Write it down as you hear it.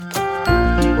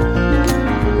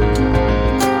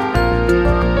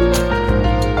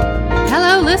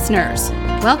listeners.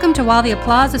 Welcome to While the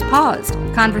Applause is Paused,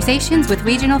 Conversations with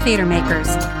Regional Theater Makers.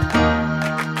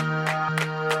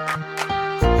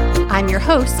 I'm your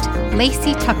host,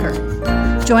 Lacey Tucker.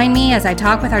 Join me as I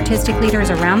talk with artistic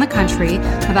leaders around the country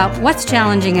about what's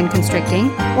challenging and constricting,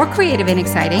 or creative and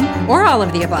exciting, or all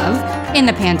of the above, in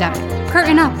the pandemic.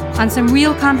 Curtain up on some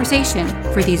real conversation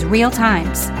for these real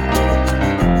times.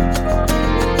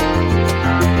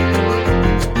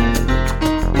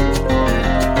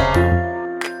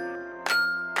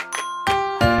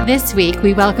 This week,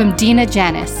 we welcome Dina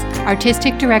Janis,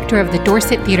 Artistic Director of the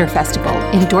Dorset Theatre Festival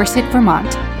in Dorset,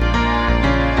 Vermont.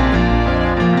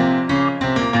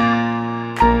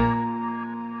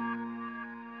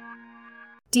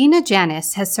 Dina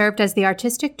Janis has served as the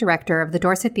Artistic Director of the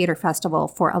Dorset Theatre Festival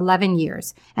for 11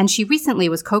 years, and she recently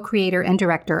was co-creator and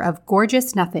director of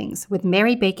Gorgeous Nothings with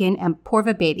Mary Bacon and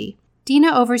Porva Beatty.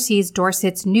 Dina oversees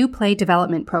Dorset's new play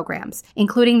development programs,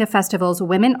 including the festival's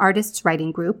Women Artists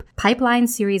Writing Group, Pipeline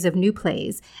series of new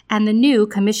plays, and the new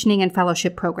Commissioning and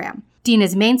Fellowship program.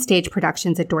 Dina's main stage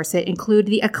productions at Dorset include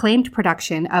the acclaimed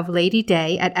production of Lady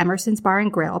Day at Emerson's Bar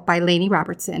and Grill by Lainey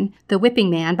Robertson, The Whipping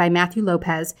Man by Matthew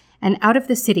Lopez, and Out of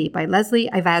the City by Leslie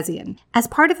Ivazian. As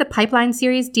part of the Pipeline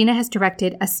series, Dina has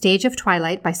directed A Stage of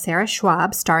Twilight by Sarah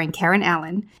Schwab, starring Karen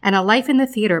Allen, and A Life in the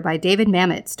Theater by David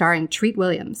Mamet, starring Treat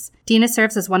Williams. Dina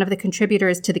serves as one of the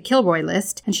contributors to the Kilroy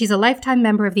List, and she's a lifetime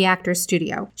member of the Actors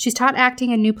Studio. She's taught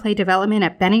acting and new play development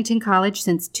at Bennington College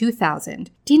since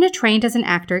 2000. Dina trained as an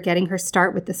actor, getting her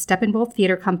start with the Steppenwolf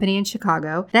Theater Company in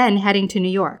Chicago, then heading to New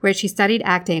York, where she studied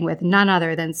acting with none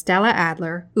other than Stella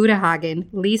Adler, Uta Hagen,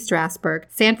 Lee Strasberg,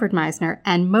 Sanford Meisner,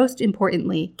 and most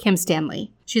importantly, Kim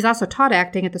Stanley. She's also taught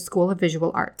acting at the School of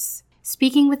Visual Arts.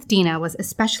 Speaking with Dina was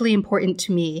especially important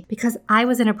to me because I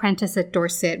was an apprentice at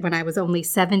Dorset when I was only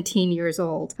 17 years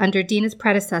old, under Dina's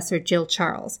predecessor, Jill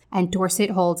Charles, and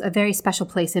Dorset holds a very special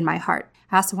place in my heart.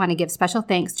 I also want to give special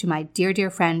thanks to my dear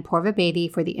friend Porva Beatty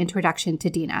for the introduction to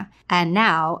Dina. And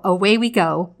now, away we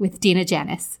go with Dina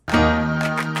Janis.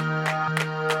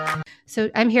 So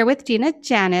I'm here with Dina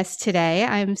Janis today.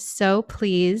 I'm so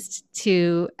pleased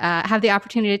to have the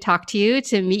opportunity to talk to you,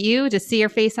 to meet you, to see your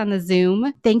face on the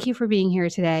Zoom. Thank you for being here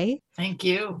today. Thank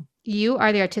you. You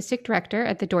are the artistic director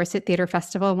at the Dorset Theatre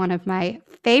Festival, one of my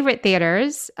favorite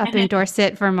theaters up in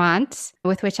Dorset, Vermont,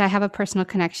 with which I have a personal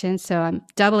connection, so I'm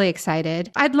doubly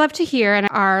excited. I'd love to hear, and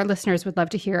our listeners would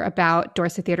love to hear about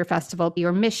Dorset Theatre Festival,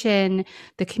 your mission,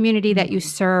 the community that you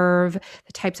serve,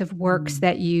 the types of works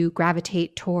that you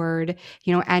gravitate toward,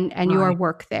 and right. Your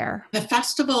work there. The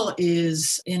festival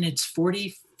is in its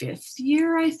 45th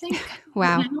year, I think.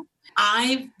 Wow. Now.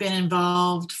 I've been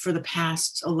involved for the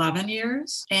past 11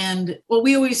 years. And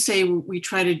we always say we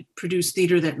try to produce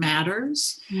theater that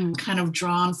matters, kind of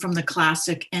drawn from the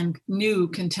classic and new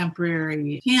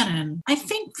contemporary canon. I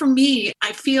think for me,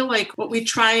 I feel like what we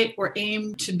try or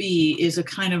aim to be is a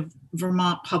kind of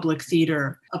Vermont public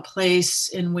theater, a place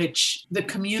in which the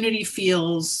community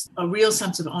feels a real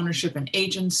sense of ownership and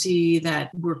agency, that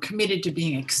we're committed to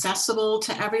being accessible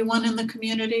to everyone in the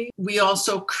community. We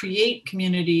also create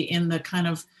community in the kind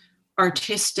of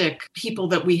artistic people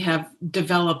that we have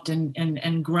developed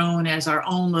and grown as our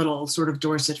own little sort of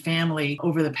Dorset family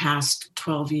over the past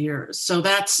 12 years. So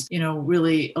that's,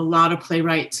 really a lot of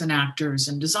playwrights and actors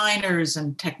and designers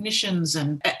and technicians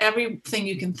and everything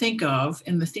you can think of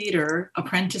in the theater,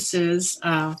 apprentices,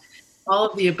 all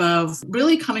of the above,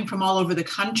 really coming from all over the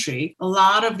country. A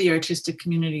lot of the artistic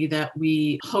community that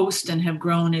we host and have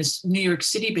grown is New York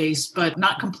City based, but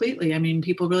not completely. I mean,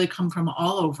 people really come from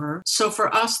all over. So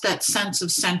for us, that sense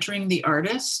of centering the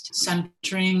artist,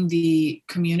 centering the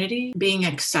community, being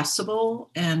accessible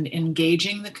and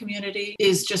engaging the community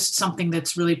is just something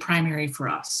that's really primary for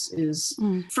us.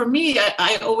 For me,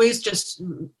 I always just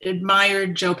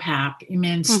admired Joe Papp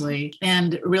immensely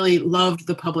and really loved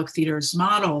the public theater's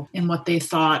model in what they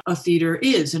thought a theater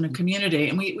is in a community.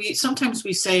 And we sometimes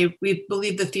we say we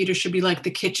believe the theater should be like the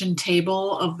kitchen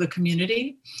table of the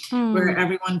community, where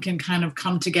everyone can kind of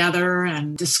come together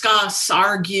and discuss,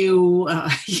 argue,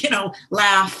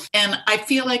 laugh. And I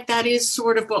feel like that is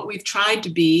sort of what we've tried to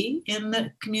be in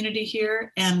the community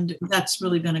here. And that's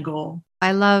really been a goal.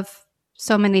 I love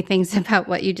so many things about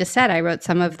what you just said. I wrote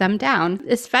some of them down,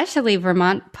 especially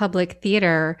Vermont Public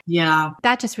Theater. Yeah.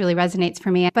 That just really resonates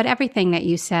for me. But everything that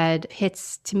you said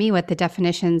hits to me what the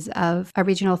definitions of a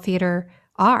regional theater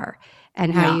are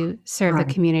and how Yeah, you serve the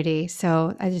right, community.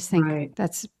 So I just think right.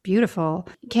 that's beautiful.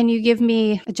 Can you give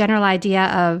me a general idea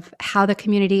of how the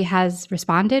community has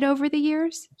responded over the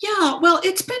years? Yeah, well,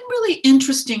 it's been really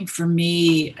interesting for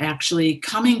me, actually,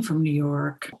 coming from New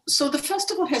York. So the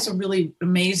festival has a really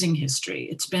amazing history.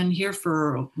 It's been here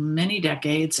for many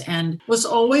decades and was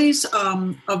always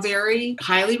a very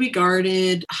highly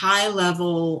regarded, high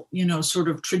level, sort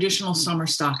of traditional summer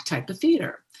stock type of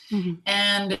theater. Mhm.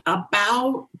 And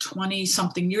about 20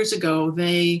 something years ago,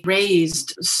 they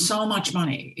raised so much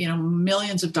money,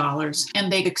 millions of dollars,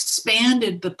 and they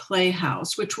expanded the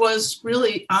Playhouse, which was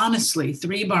really, honestly,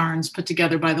 three barns put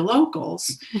together by the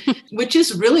locals, which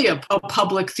is really a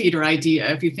public theater idea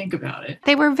if you think about it.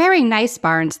 They were very nice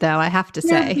barns, though, I have to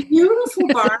Yeah, say. beautiful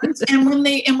barns.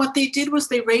 And what they did was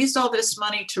they raised all this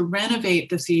money to renovate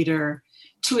the theater,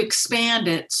 to expand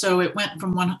it. So it went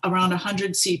from around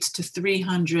 100 seats to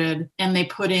 300, and they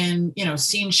put in,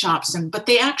 scene shops, but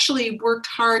they actually worked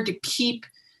hard to keep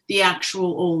the actual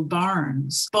old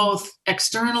barns, both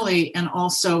externally and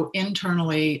also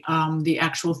internally. The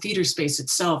actual theater space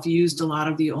itself used a lot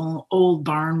of the old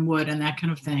barn wood and that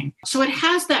kind of thing. So it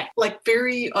has that like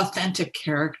very authentic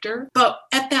character. But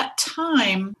at that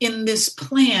time, in this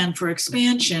plan for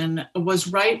expansion, was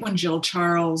right when Jill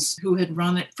Charles, who had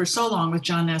run it for so long with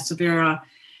John Nassavera,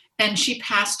 and she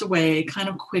passed away kind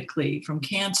of quickly from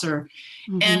cancer.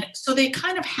 Mm-hmm. And so they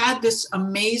kind of had this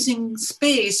amazing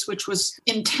space, which was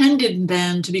intended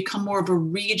then to become more of a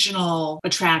regional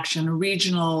attraction, a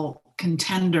regional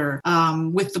contender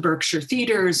with the Berkshire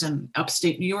theaters and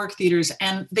upstate New York theaters.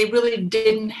 And they really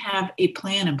didn't have a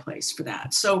plan in place for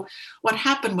that. So what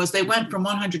happened was they went from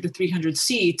 100 to 300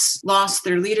 seats, lost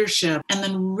their leadership, and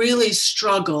then really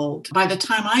struggled. By the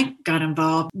time I got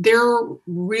involved, there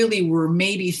really were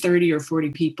maybe 30 or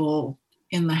 40 people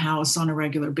in the house on a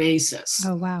regular basis.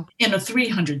 Oh, wow. In a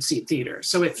 300 seat theater.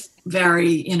 So it's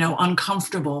very,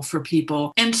 uncomfortable for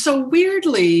people. And so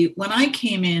weirdly, when I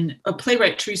came in, a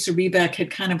playwright, Teresa Rebeck, had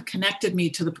kind of connected me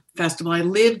to the festival. I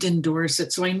lived in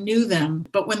Dorset, so I knew them.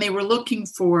 But when they were looking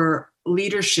for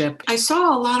leadership, I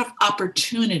saw a lot of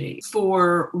opportunity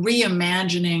for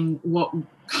reimagining what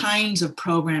kinds of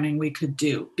programming we could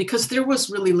do, because there was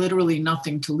really literally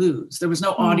nothing to lose. There was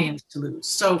no audience to lose.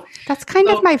 So that's kind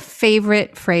of my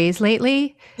favorite phrase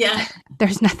lately. Yeah.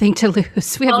 There's nothing to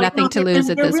lose. We have nothing to lose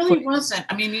at this point. There really wasn't.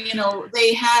 I mean,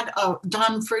 they had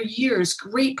done for years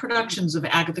great productions of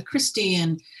Agatha Christie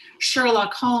and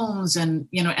Sherlock Holmes and,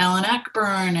 Alan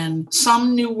Ayckbourn and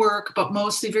some new work, but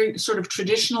mostly very sort of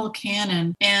traditional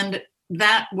canon. And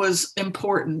that was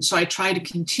important. So I tried to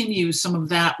continue some of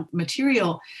that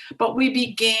material, but we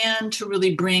began to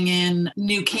really bring in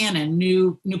new canon,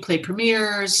 new play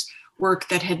premieres, work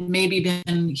that had maybe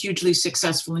been hugely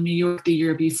successful in New York the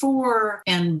year before,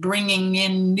 and bringing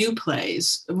in new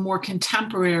plays, more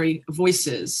contemporary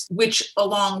voices, which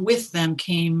along with them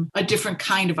came a different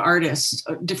kind of artists,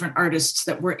 different artists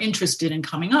that were interested in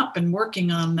coming up and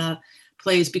working on the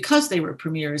plays because they were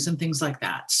premieres and things like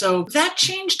that. So that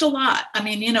changed a lot. I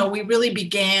mean, we really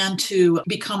began to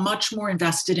become much more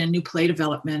invested in new play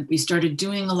development. We started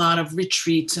doing a lot of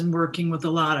retreats and working with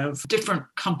a lot of different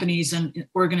companies and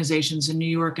organizations in New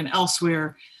York and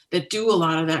elsewhere that do a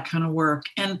lot of that kind of work.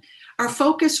 And our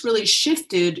focus really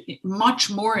shifted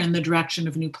much more in the direction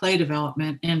of new play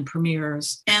development and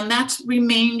premieres. And that's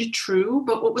remained true.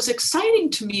 But what was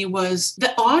exciting to me was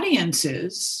the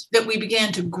audiences that we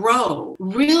began to grow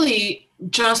really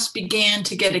just began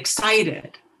to get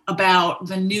excited about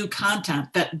the new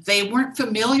content that they weren't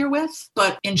familiar with,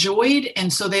 but enjoyed.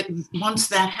 And so that once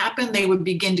that happened, they would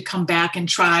begin to come back and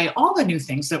try all the new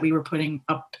things that we were putting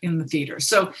up in the theater.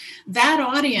 So that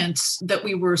audience that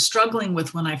we were struggling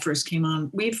with when I first came on,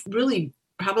 we've really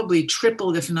probably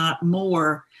tripled, if not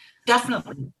more,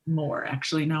 definitely more,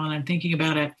 actually, now that I'm thinking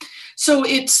about it. So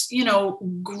it's,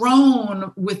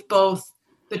 grown with both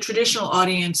the traditional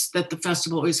audience that the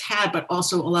festival always had, but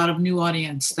also a lot of new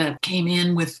audience that came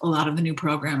in with a lot of the new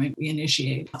programming we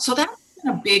initiated. So that's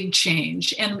been a big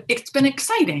change. And it's been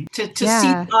exciting to see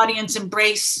the audience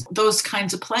embrace those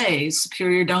kinds of plays,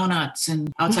 Superior Donuts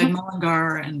and Outside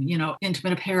Mullingar and,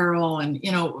 Intimate Apparel and,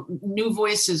 new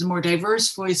voices, more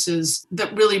diverse voices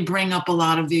that really bring up a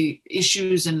lot of the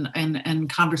issues and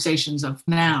conversations of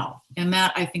now. And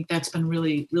that, I think that's been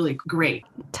really, really great.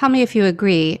 Tell me if you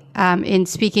agree. In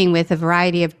speaking with a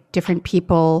variety of different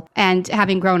people and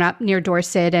having grown up near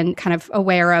Dorset and kind of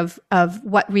aware of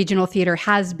what regional theater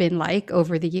has been like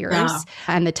over the years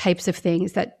and the types of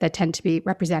things that tend to be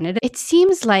represented, it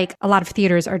seems like a lot of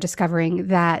theaters are discovering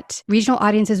that regional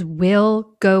audiences will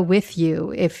go with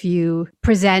you if you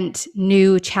present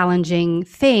new, challenging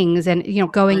things and,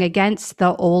 going against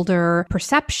the older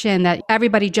perception that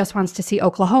everybody just wants to see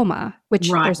Oklahoma, which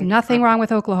there's nothing wrong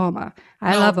with Oklahoma.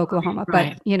 I love Oklahoma,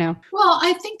 but Well,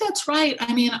 I think that's right.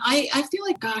 I mean, I feel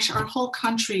like, gosh, our whole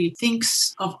country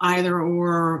thinks of either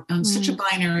or on such a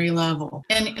binary level.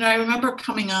 And I remember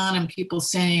coming on and people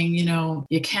saying,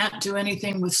 you can't do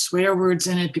anything with swear words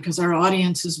in it because our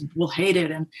audiences will hate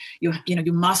it. And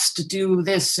you must do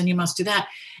this and you must do that.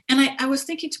 And I was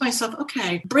thinking to myself,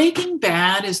 okay, Breaking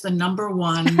Bad is the number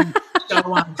one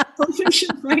show on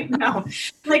television right now.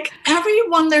 Like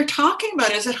everyone they're talking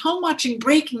about is at home watching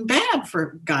Breaking Bad,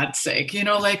 for God's sake,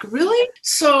 really?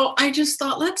 So I just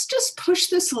thought, let's just push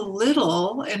this a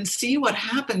little and see what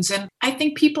happens. And I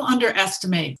think people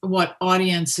underestimate what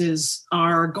audiences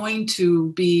are going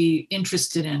to be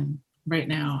interested in right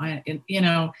now.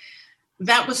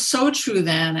 That was so true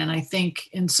then. And I think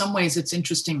in some ways it's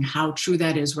interesting how true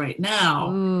that is right now,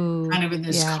 kind of in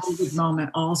this COVID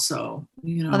moment also.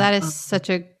 Well, that is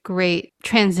such a great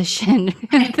transition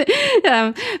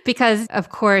because, of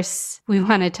course, we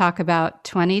want to talk about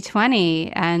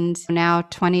 2020 and now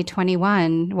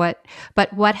 2021.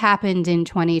 But what happened in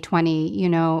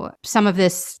 2020? Some of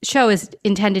this show is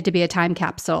intended to be a time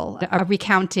capsule, a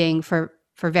recounting for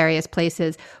various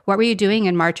places. What were you doing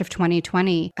in March of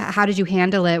 2020? How did you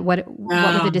handle it? What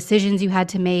were the decisions you had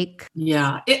to make?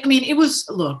 Yeah. It was,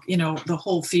 look, the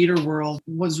whole theater world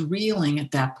was reeling at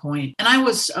that point. And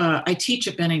I teach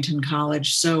at Bennington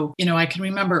College. So, I can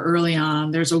remember early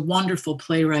on, there's a wonderful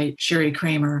playwright, Sherry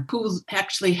Kramer, who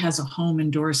actually has a home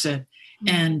in Dorset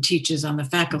and teaches on the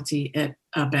faculty at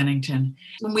Bennington.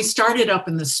 When we started up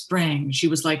in the spring, she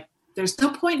was like, there's no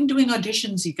point in doing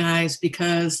auditions, you guys,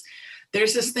 because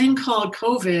there's this thing called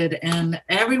COVID and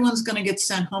everyone's going to get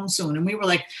sent home soon. And we were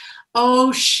like,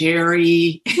 oh,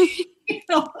 Sherry,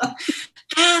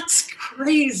 that's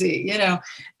crazy,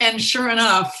 and sure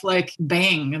enough, like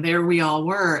bang, there we all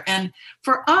were. And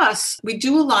for us, we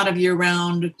do a lot of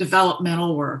year-round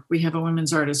developmental work. We have a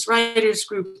women's artist writers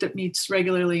group that meets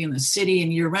regularly in the city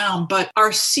and year-round, but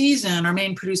our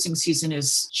main producing season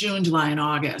is June, July, and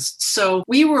August. So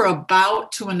we were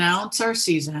about to announce our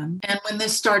season. And when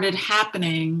this started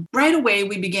happening, right away,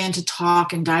 we began to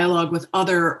talk and dialogue with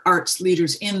other arts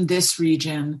leaders in this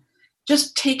region,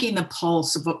 just taking the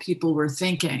pulse of what people were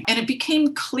thinking. And it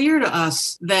became clear to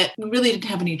us that we really didn't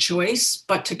have any choice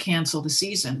but to cancel the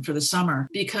season for the summer,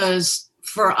 because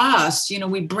for us,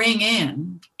 we bring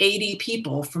in 80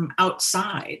 people from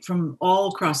outside, from all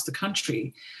across the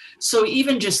country. So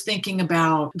even just thinking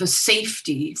about the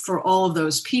safety for all of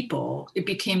those people, it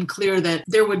became clear that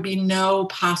there would be no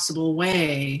possible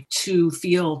way to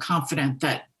feel confident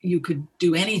that you could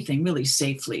do anything really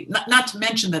safely, not to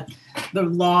mention that the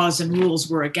laws and rules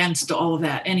were against all of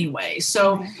that anyway.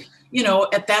 So,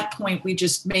 at that point, we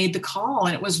just made the call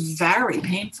and it was very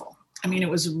painful. It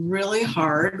was really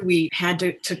hard. We had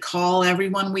to call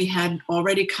everyone we had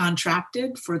already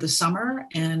contracted for the summer.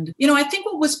 And, I think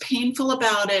what was painful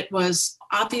about it was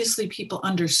obviously people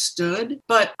understood,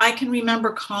 but I can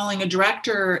remember calling a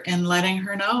director and letting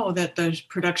her know that the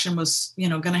production was,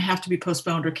 going to have to be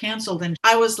postponed or canceled. And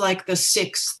I was like the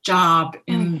sixth job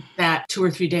in that 2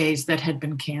 or 3 days that had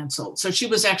been canceled. So she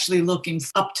was actually looking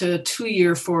up to a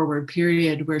 2-year forward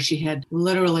period where she had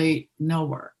literally no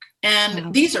work.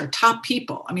 And these are top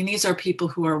people. These are people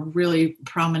who are really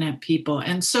prominent people.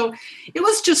 And so it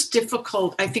was just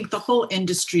difficult. I think the whole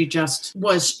industry just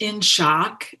was in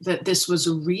shock that this was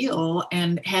real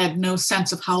and had no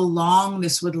sense of how long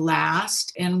this would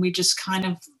last. And we just kind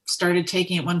of started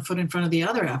taking it one foot in front of the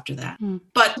other after that.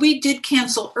 But we did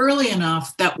cancel early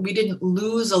enough that we didn't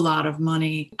lose a lot of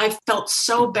money. I felt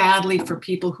so badly for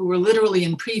people who were literally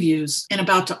in previews and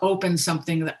about to open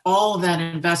something that all of that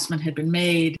investment had been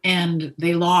made and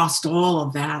they lost all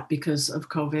of that because of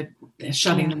COVID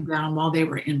shutting them down while they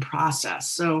were in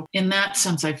process. So in that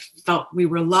sense, I felt we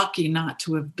were lucky not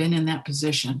to have been in that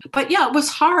position. But it was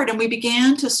hard. And we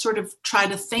began to sort of try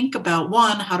to think about,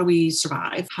 one, how do we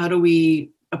survive? How do we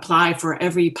apply for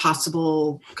every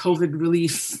possible COVID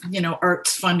relief,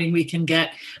 arts funding we can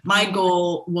get. My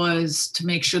goal was to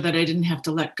make sure that I didn't have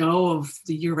to let go of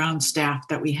the year-round staff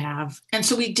that we have. And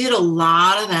so we did a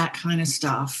lot of that kind of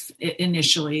stuff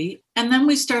initially. And then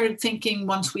we started thinking,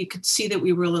 once we could see that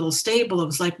we were a little stable, it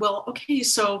was like, well, okay,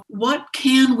 so what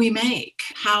can we make?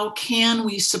 How can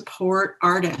we support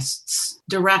artists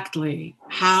directly?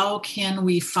 How can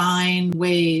we find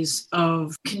ways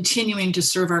of continuing to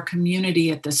serve our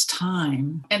community at this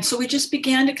time? And so we just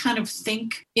began to kind of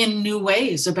think in new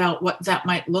ways about what that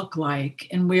might look like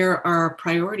and where our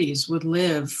priorities would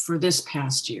live for this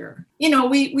past year.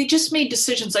 We just made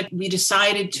decisions, like we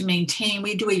decided to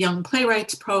we do a young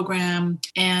playwrights program,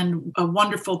 and a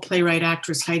wonderful playwright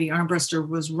actress, Heidi Armbruster,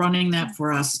 was running that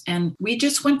for us. And we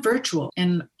just went virtual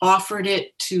and offered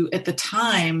it to, at the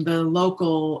time, the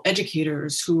local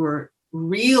educators who were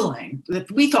reeling,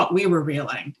 that we thought we were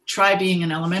reeling. Try being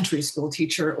an elementary school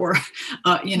teacher, or,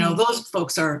 those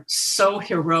folks are so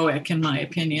heroic, in my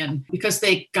opinion, because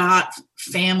they got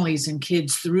families and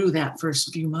kids through that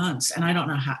first few months. And I don't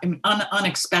know how,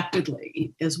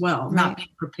 unexpectedly as well, right. Not being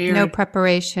prepared. No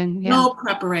preparation. Yeah. No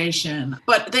preparation.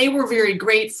 But they were very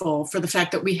grateful for the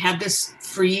fact that we had this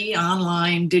free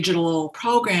online digital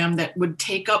program that would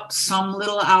take up some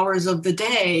little hours of the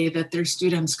day that their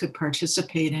students could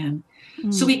participate in.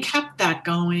 So we kept that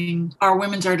going. Our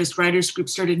Women's Artist Writers Group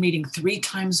started meeting 3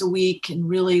 times a week and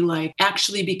really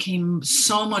actually became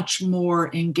so much more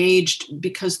engaged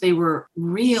because they were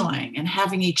reeling, and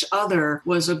having each other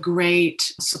was a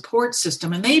great support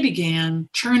system. And they began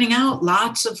churning out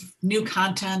lots of new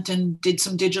content and did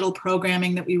some digital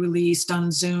programming that we released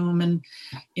on Zoom and,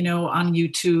 on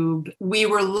YouTube. We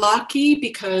were lucky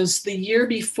because the year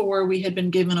before we had been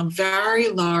given a very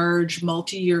large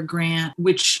multi-year grant,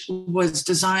 which was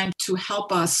designed to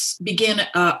help us begin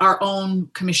our own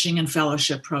commissioning and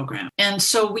fellowship program. And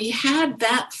so we had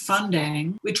that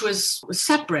funding, which was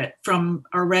separate from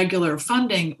our regular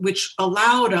funding, which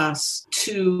allowed us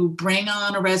to bring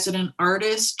on a resident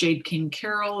artist. Jade King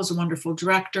Carroll is a wonderful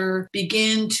director,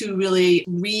 begin to really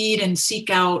read and seek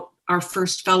out our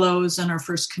first fellows and our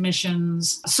first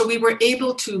commissions. So we were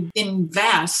able to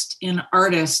invest in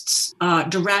artists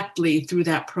directly through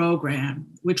that program,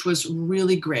 which was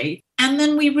really great. And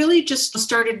then we really just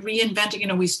started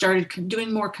reinventing, we started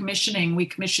doing more commissioning. We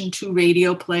commissioned 2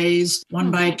 radio plays,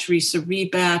 one by Teresa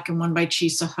Rebeck and one by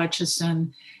Chisa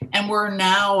Hutchison. And we're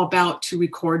now about to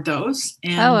record those.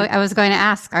 And I was going to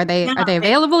ask, are they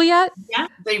available yet? Yeah,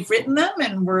 they've written them,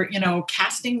 and we're,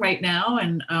 casting right now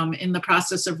and in the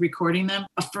process of recording them.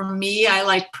 For me, I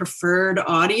like preferred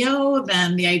audio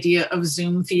than the idea of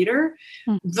Zoom theater.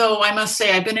 Though I must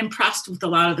say I've been impressed with a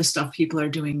lot of the stuff people are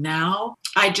doing now.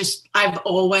 I've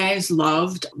always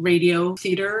loved radio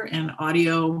theater and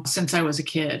audio since I was a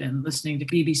kid, and listening to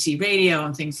BBC radio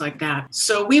and things like that.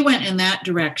 So we went in that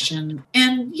direction,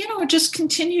 and, just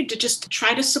continued to just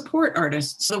try to support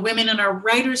artists. The women in our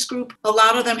writers group, a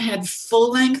lot of them had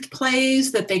full-length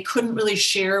plays that they couldn't really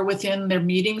share within their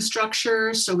meeting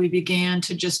structure. So we began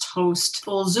to just host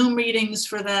full Zoom readings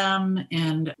for them,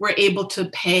 and we're able to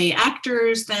pay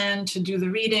actors then to do the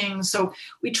readings. So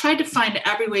we tried to find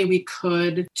every way we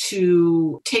could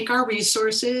to take our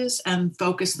resources and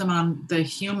focus them on the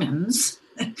humans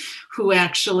who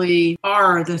actually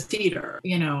are the theater,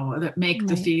 that make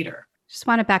the theater. Just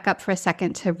want to back up for a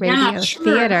second to radio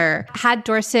theater. Had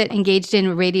Dorset engaged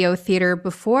in radio theater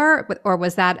before, or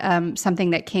was that something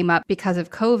that came up because of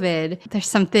COVID? There's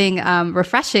something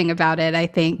refreshing about it, I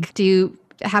think. Do you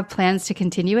have plans to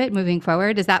continue it moving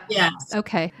forward? Is that yes?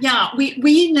 Okay. Yeah,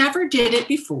 we never did it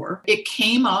before. It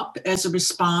came up as a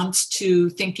response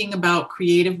to thinking about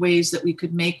creative ways that we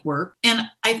could make work. And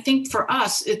I think for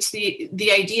us, it's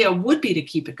the idea would be to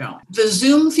keep it going. The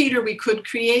Zoom theater we could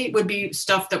create would be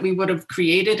stuff that we would have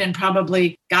created and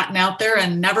probably gotten out there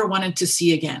and never wanted to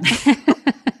see again.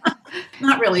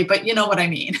 Not really, but you know what I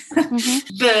mean.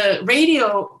 Mm-hmm. The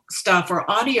radio stuff or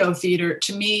audio theater,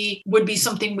 to me, would be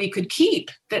something we could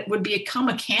keep, that would become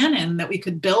a canon that we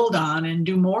could build on and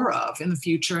do more of in the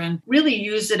future, and really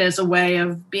use it as a way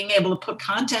of being able to put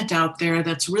content out there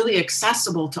that's really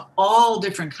accessible to all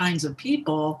different kinds of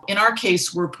people. In our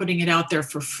case, we're putting it out there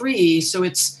for free. So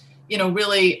it's,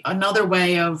 really another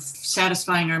way of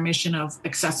satisfying our mission of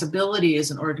accessibility as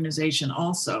an organization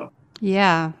also.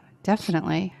 Yeah.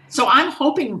 Definitely. So I'm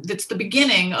hoping that's the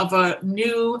beginning of a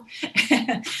new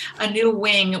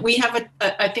wing. We have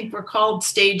I think we're called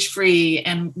Stage Free,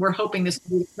 and we're hoping this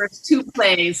will be the first 2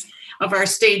 plays of our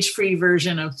stage free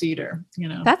version of theater.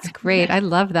 That's great. I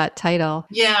love that title.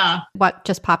 Yeah. What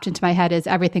just popped into my head is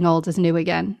Everything Old is New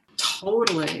Again.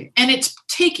 Totally. And it's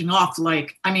taking off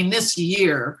this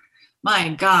year, my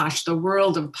gosh, the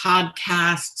world of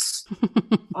podcasts,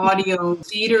 audio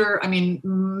theater. I mean,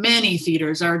 many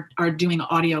theaters are doing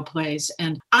audio plays,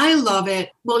 and I love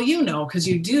it. Well, you know, because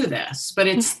you do this, but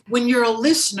it's when you're a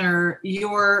listener,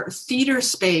 your theater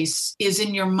space is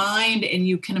in your mind and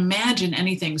you can imagine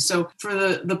anything. So for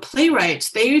the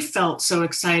playwrights, they felt so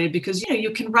excited because, you know,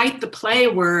 you can write the play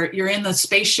where you're in the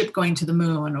spaceship going to the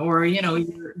moon, or, you know,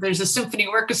 there's a symphony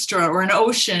orchestra or an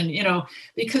ocean, you know,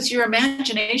 because your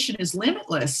imagination is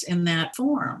limitless in that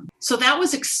form. So that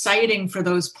was exciting for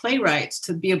those playwrights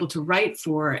to be able to write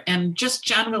for. And just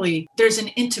generally, there's an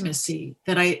intimacy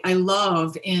that I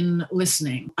love in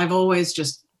listening. I've always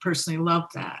just personally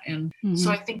loved that. And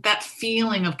so I think that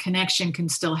feeling of connection can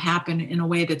still happen in a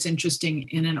way that's interesting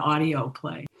in an audio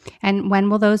play. And when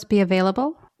will those be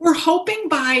available? We're hoping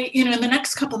by, you know, in the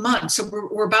next couple months. So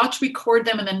we're about to record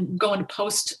them and then go into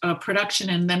post production,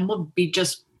 and then we'll be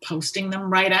just posting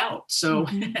them right out. So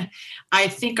I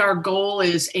think our goal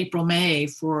is April, May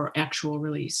for actual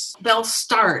release. They'll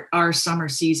start our summer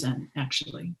season,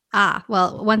 actually.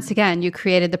 Well, once again, you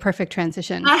created the perfect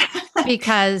transition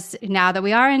because now that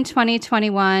we are in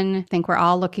 2021, I think we're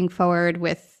all looking forward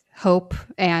with hope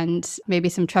and maybe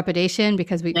some trepidation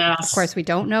because of course, we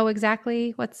don't know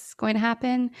exactly what's going to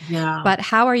happen. Yeah. But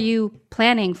how are you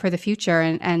planning for the future,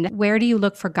 and where do you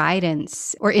look for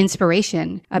guidance or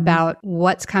inspiration about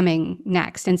what's coming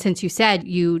next? And since you said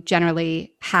you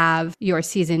generally have your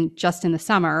season just in the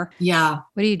summer, what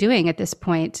are you doing at this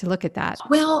point to look at that?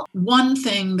 Well, one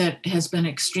thing that has been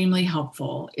extremely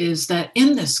helpful is that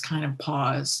in this kind of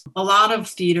pause, a lot of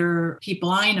theater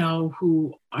people I know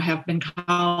who have been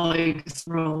colleagues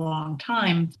for a long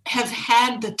time have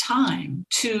had the time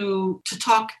to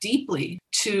talk deeply,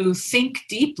 to think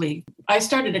deeply. I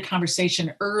started a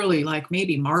conversation early, like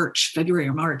maybe February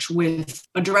or March, with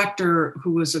a director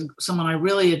who was someone I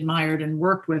really admired and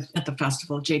worked with at the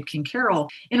festival, Jade King Carroll.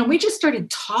 And we just started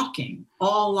talking a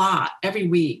lot every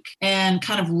week and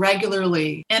kind of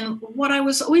regularly. And what I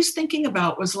was always thinking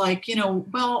about was like, you know,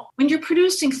 well, when you're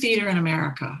producing theater in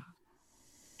America,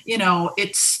 you know,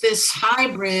 it's this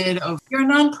hybrid of you're a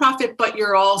nonprofit, but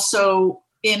you're also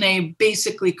in a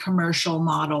basically commercial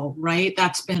model, right?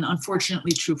 That's been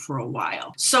unfortunately true for a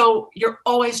while. So you're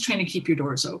always trying to keep your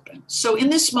doors open. So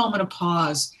in this moment of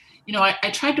pause, you know, I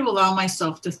tried to allow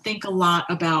myself to think a lot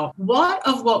about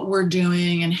what we're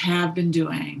doing and have been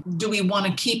doing do we want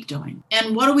to keep doing?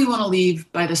 And what do we want to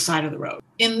leave by the side of the road?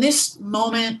 In this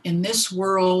moment, in this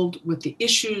world, with the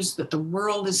issues that the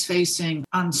world is facing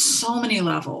on so many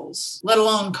levels, let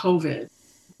alone COVID,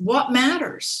 what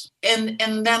matters? And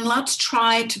then let's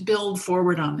try to build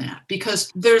forward on that,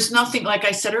 because there's nothing, like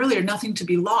I said earlier, nothing to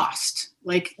be lost.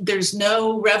 Like there's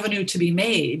no revenue to be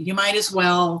made. You might as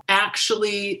well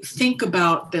actually think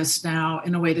about this now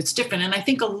in a way that's different. And I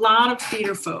think a lot of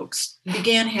theater folks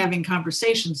began having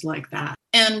conversations like that.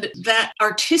 And that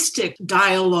artistic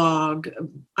dialogue,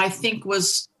 I think,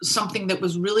 was something that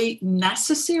was really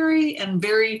necessary and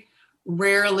very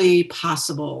rarely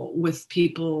possible with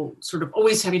people sort of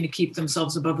always having to keep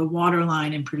themselves above the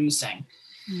waterline in producing.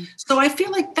 So I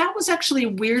feel like that was actually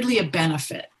weirdly a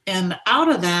benefit. And out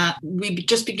of that, we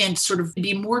just began to sort of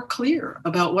be more clear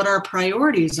about what our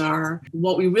priorities are,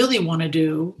 what we really want to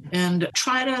do, and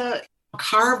try to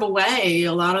carve away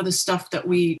a lot of the stuff that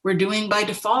we were doing by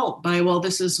default well,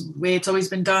 this is the way it's always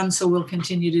been done, so we'll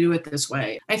continue to do it this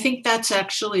way. I think that's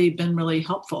actually been really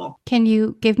helpful. Can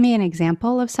you give me an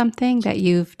example of something that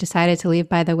you've decided to leave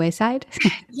by the wayside?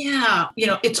 Yeah. You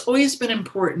know, it's always been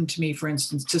important to me, for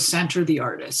instance, to center the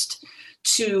artist,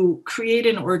 to create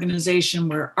an organization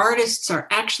where artists are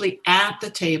actually at the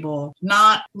table,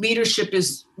 not leadership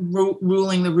is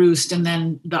ruling the roost and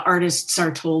then the artists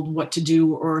are told what to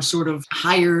do or sort of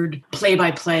hired play by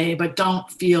play, but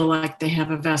don't feel like they have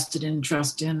a vested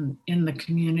interest in the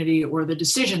community or the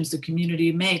decisions the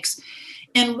community makes.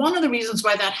 And one of the reasons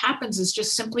why that happens is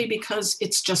just simply because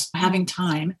it's just having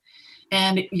time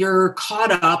and you're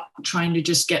caught up trying to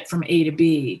just get from A to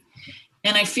B.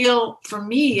 And I feel, for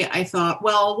me, I thought,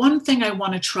 well, one thing I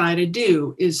want to try to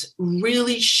do is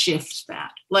really shift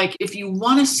that. Like, if you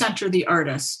want to center the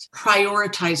artist,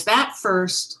 prioritize that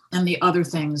first and the other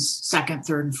things second,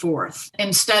 third, and fourth,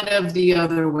 instead of the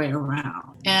other way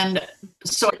around. And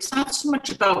so it's not so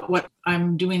much about what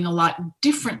I'm doing a lot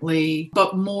differently,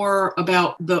 but more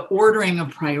about the ordering of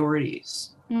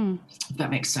priorities. if that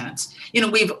makes sense.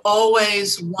 We've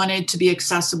always wanted to be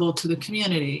accessible to the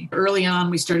community. Early on,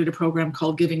 we started a program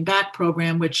called Giving Back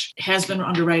Program, which has been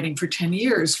underwriting for 10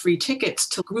 years, free tickets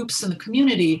to groups in the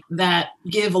community that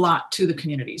give a lot to the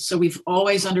community. So we've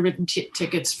always underwritten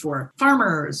tickets for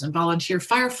farmers and volunteer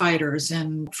firefighters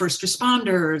and first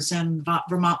responders and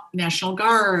Vermont National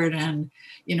Guard and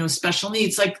special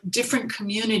needs, like different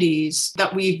communities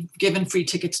that we've given free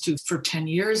tickets to for 10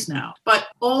 years now. But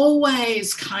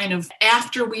always kind of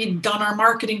after we'd done our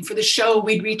marketing for the show,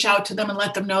 we'd reach out to them and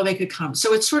let them know they could come.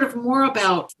 So it's sort of more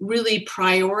about really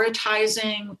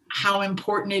prioritizing how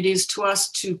important it is to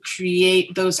us to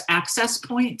create those access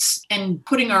points and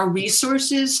putting our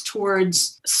resources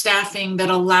towards staffing that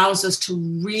allows us to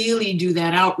really do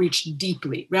that outreach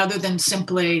deeply rather than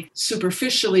simply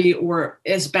superficially or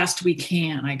as best we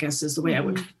can, I guess is the way I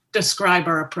would describe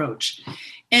our approach.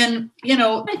 And,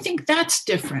 I think that's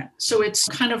different. So it's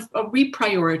kind of a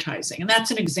reprioritizing. And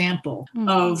that's an example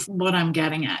of what I'm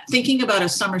getting at. Thinking about a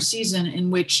summer season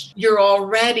in which you're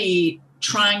already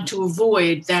trying to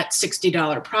avoid that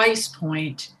 $60 price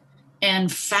point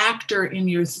and factor in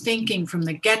your thinking from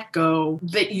the get-go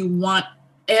that you want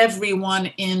everyone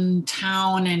in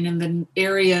town and in the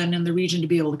area and in the region to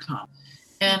be able to come.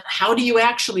 And how do you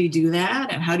actually do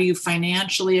that? And how do you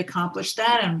financially accomplish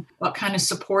that? And what kind of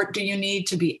support do you need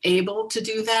to be able to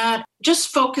do that? Just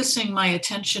focusing my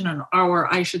attention on our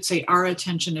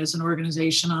attention as an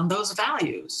organization on those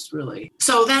values, really.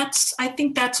 So I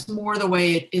think that's more the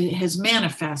way it has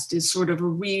manifest, is sort of a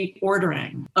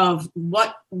reordering of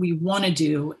what we want to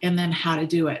do and then how to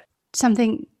do it.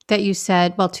 Something that you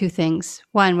said, well, two things.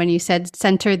 One, when you said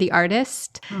center the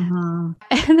artist, and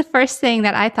the first thing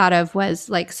that I thought of was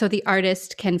so the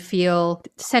artist can feel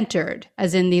centered,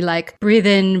 as in the breathe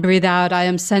in, breathe out, I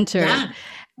am centered. Yeah.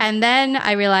 And then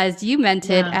I realized you meant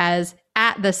it as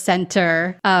at the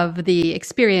center of the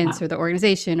experience or the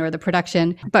organization or the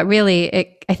production. But really,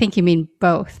 I think you mean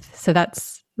both. So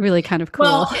that's really kind of cool.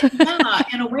 Well, yeah,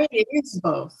 in a way it is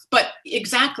both. But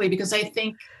exactly, because I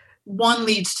think one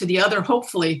leads to the other,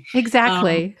 hopefully.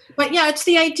 Exactly. But yeah, it's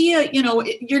the idea,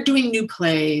 you're doing new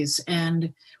plays,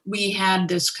 and we had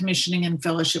this commissioning and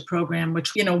fellowship program,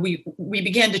 which, we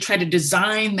began to try to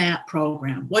design that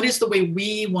program. What is the way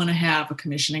we want to have a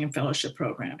commissioning and fellowship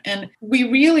program? And we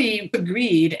really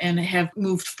agreed and have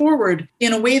moved forward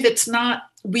in a way that's not,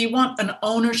 we want an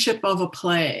ownership of a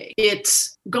play.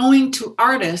 It's going to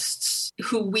artists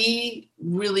who we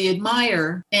really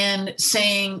admire and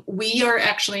saying, we are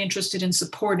actually interested in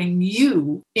supporting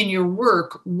you in your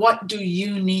work. What do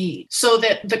you need? So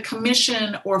that the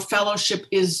commission or fellowship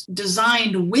is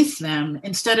designed with them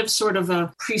instead of sort of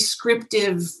a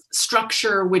prescriptive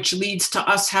structure, which leads to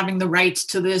us having the rights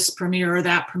to this premiere or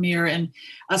that premiere and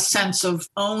a sense of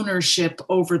ownership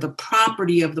over the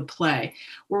property of the play.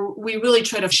 We really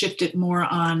try to shift it more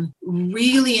on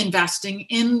really investing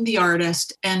in the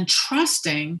artist and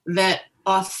trusting that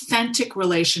authentic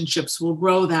relationships will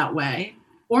grow that way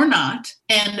or not,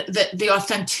 and that the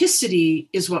authenticity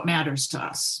is what matters to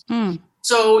us.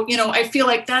 So, I feel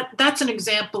like that's an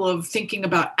example of thinking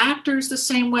about actors the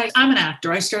same way. I'm an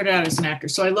actor. I started out as an actor,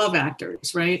 so I love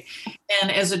actors, right?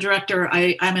 And as a director,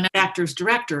 I'm an actor's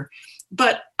director.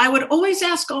 But I would always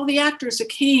ask all the actors that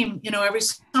came, every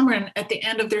summer, and at the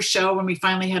end of their show, when we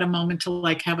finally had a moment to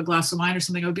have a glass of wine or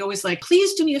something, I would be always like,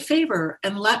 please do me a favor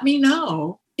and let me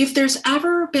know if there's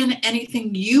ever been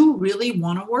anything you really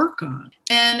want to work on.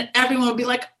 And everyone would be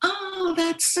like, oh,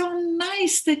 that's so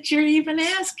nice that you're even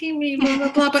asking me, blah,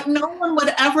 blah, blah. But no one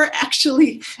would ever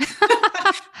actually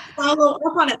follow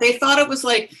up on it. They thought it was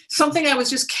something I was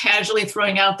just casually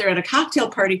throwing out there at a cocktail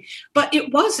party, but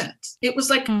it wasn't. It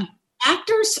was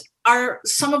actors are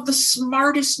some of the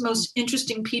smartest, most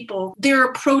interesting people. They're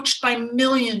approached by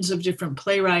millions of different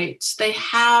playwrights. They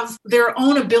have their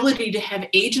own ability to have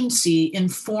agency in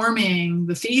forming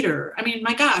the theater. I mean,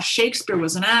 my gosh, Shakespeare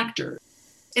was an actor.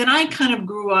 And I kind of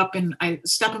grew up in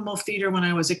Steppenwolf Theater when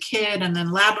I was a kid, and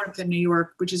then Labyrinth in New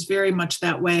York, which is very much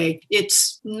that way.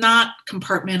 It's not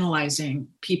compartmentalizing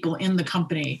people in the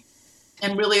company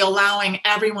and really allowing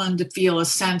everyone to feel a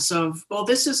sense of, well,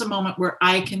 this is a moment where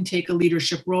I can take a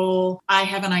leadership role. I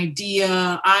have an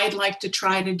idea I'd like to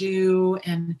try to do,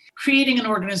 and creating an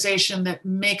organization that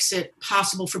makes it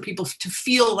possible for people to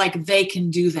feel like they can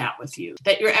do that with you,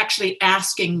 that you're actually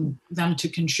asking them to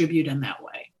contribute in that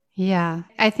way. Yeah,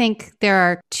 I think there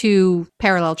are two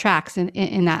parallel tracks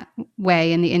in that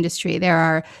way in the industry. There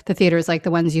are the theaters like the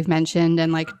ones you've mentioned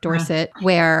and Dorset,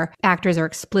 where actors are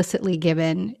explicitly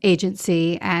given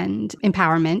agency and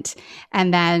empowerment.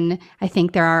 And then I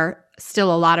think there are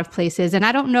still a lot of places. And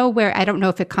I don't know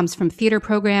if it comes from theater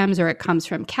programs or it comes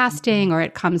from casting or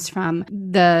it comes from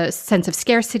the sense of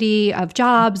scarcity of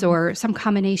jobs or some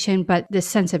combination, but this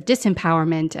sense of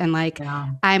disempowerment and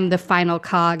I'm the final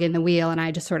cog in the wheel and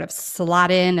I just sort of slot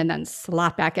in and then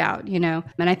slot back out, And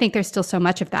I think there's still so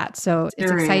much of that. So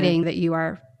it's exciting that you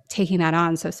are taking that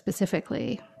on so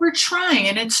specifically. We're trying,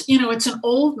 and it's an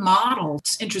old model.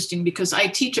 It's interesting because I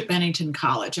teach at Bennington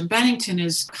College, and Bennington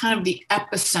is kind of the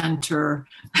epicenter,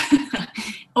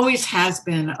 always has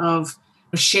been, of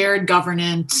shared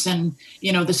governance, and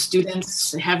the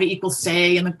students have equal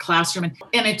say in the classroom,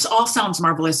 and it all sounds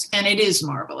marvelous, and it is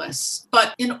marvelous.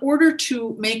 But in order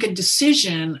to make a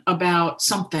decision about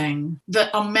something,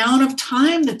 the amount of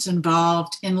time that's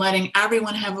involved in letting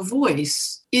everyone have a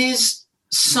voice is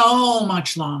so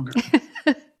much longer,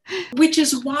 which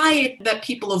is why that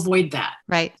people avoid that.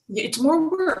 Right. It's more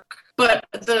work, but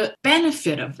the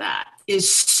benefit of that is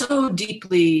so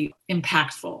deeply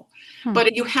impactful.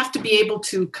 But you have to be able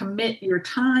to commit your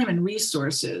time and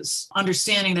resources,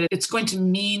 understanding that it's going to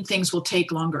mean things will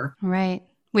take longer. Right.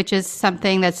 Which is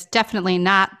something that's definitely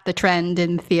not the trend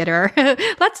in theater.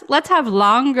 Let's have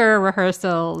longer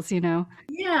rehearsals,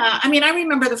 Yeah. I mean, I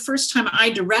remember the first time I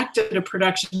directed a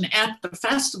production at the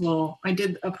festival. I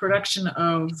did a production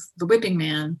of The Whipping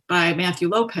Man by Matthew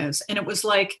Lopez. And it was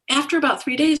like, after about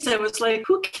 3 days, I was like,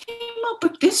 who came up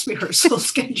with this rehearsal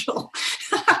schedule?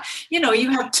 You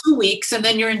have 2 weeks and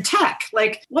then you're in tech.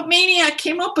 Like, what maniac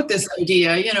came up with this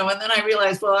idea? And then I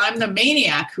realized, well, I'm the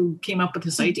maniac who came up with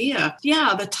this idea.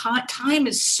 Yeah, the time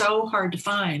is so hard to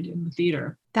find in the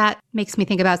theater. That makes me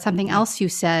think about something else you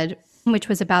said, which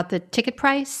was about the ticket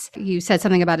price. You said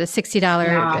something about a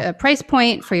 $60 price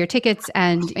point for your tickets,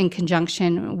 and in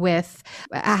conjunction with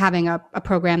having a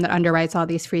program that underwrites all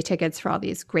these free tickets for all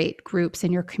these great groups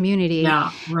in your community.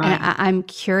 Yeah, right. And I'm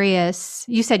curious,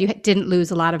 you said you didn't lose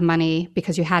a lot of money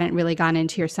because you hadn't really gone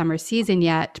into your summer season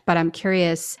yet, but I'm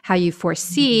curious how you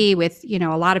foresee with,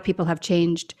 a lot of people have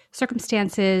changed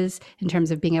circumstances in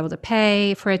terms of being able to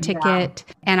pay for a ticket.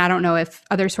 Yeah. And I don't know if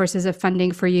other sources of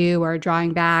funding for you are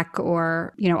drawing back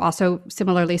or, also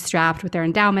similarly strapped with their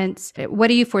endowments. What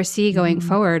do you foresee going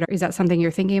forward? Is that something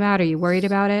you're thinking about? Are you worried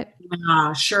about it?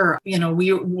 Sure.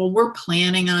 We're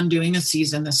planning on doing a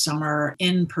season this summer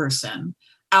in person,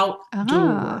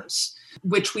 outdoors,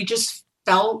 which we just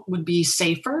felt would be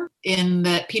safer, in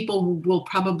that people will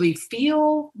probably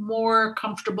feel more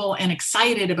comfortable and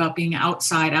excited about being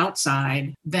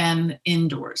outside than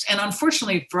indoors. And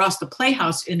unfortunately for us, the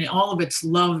Playhouse, in all of its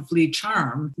lovely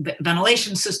charm, the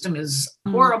ventilation system is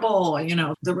horrible.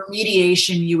 The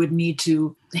remediation you would need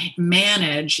to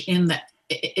manage in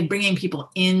bringing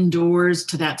people indoors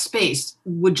to that space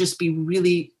would just be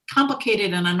really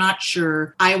complicated, and I'm not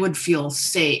sure I would feel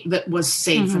safe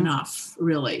enough,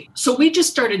 really. So we just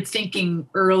started thinking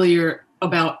earlier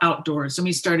about outdoors, and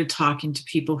we started talking to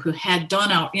people who had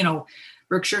done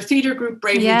Berkshire Theater Group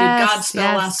bravely did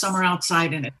Godspell last summer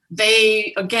outside in it.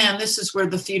 This is where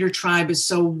the theater tribe is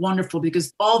so wonderful,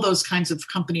 because all those kinds of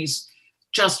companies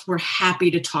just were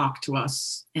happy to talk to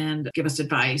us and give us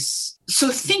advice. So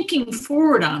thinking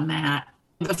forward on that,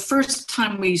 the first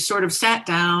time we sort of sat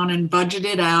down and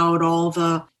budgeted out all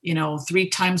the, 3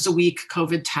 times a week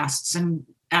COVID tests, and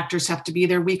actors have to be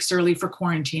there weeks early for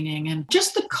quarantining, and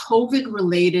just the COVID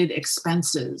related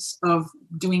expenses of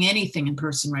doing anything in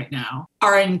person right now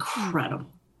are incredible.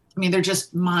 I mean, they're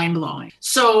just mind blowing.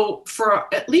 So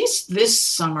for at least this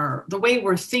summer, the way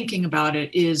we're thinking about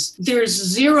it is there's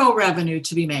zero revenue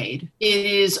to be made. It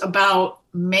is about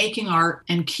making art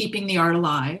and keeping the art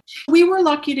alive. We were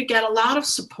lucky to get a lot of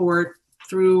support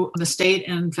through the state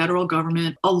and federal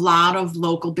government, a lot of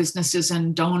local businesses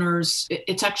and donors.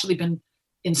 It's actually been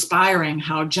inspiring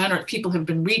how generous people have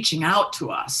been reaching out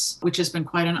to us, which has been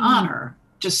quite an honor,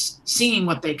 just seeing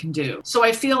what they can do. So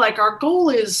I feel like our goal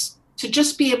is to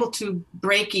just be able to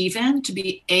break even, to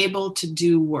be able to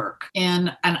do work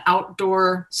in an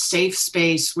outdoor safe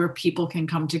space where people can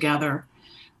come together.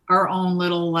 Our own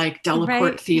little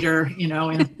Delacorte theater, in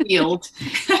a field.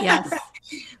 Yes.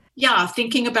 Yeah,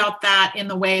 thinking about that in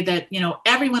the way that,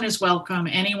 everyone is welcome,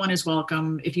 anyone is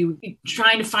welcome. If you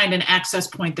trying to find an access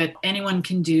point that anyone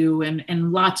can do,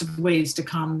 and lots of ways to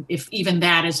come, if even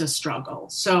that is a struggle.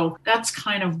 So that's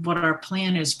kind of what our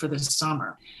plan is for this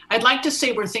summer. I'd like to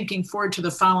say we're thinking forward to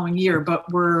the following year, but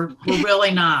we're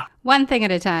really not. One thing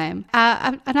at a time.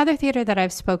 Another theater that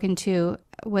I've spoken to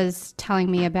was telling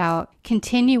me about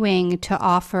continuing to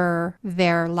offer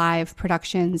their live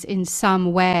productions in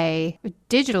some way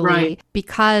digitally,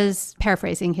 because,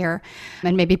 paraphrasing here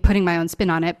and maybe putting my own spin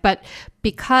on it, but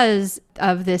because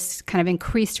of this kind of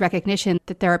increased recognition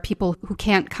that there are people who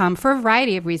can't come for a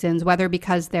variety of reasons, whether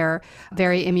because they're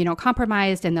very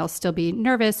immunocompromised and they'll still be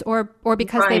nervous, or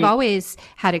because they've always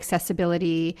had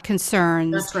accessibility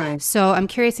concerns. That's right. So I'm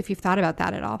curious if you've thought about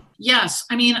that at all. Yes.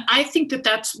 I mean, I think that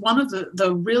that's one of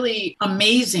the really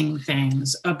amazing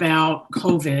things about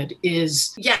COVID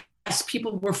is, yes,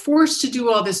 people were forced to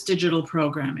do all this digital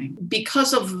programming.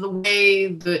 Because of the way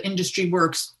the industry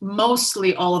works,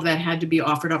 mostly all of that had to be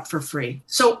offered up for free.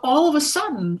 So all of a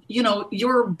sudden,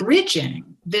 you're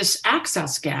bridging this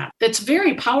access gap that's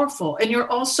very powerful. And you're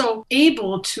also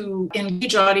able to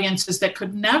engage audiences that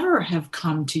could never have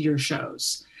come to your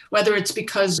shows, whether it's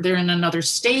because they're in another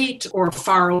state or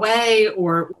far away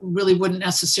or really wouldn't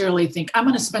necessarily think, I'm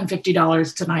going to spend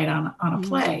 $50 tonight on a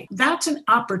play. That's an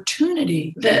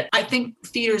opportunity that I think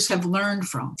theaters have learned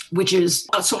from, which is,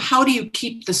 so how do you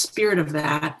keep the spirit of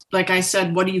that? Like I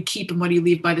said, what do you keep and what do you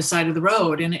leave by the side of the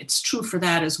road? And it's true for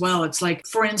that as well. It's like,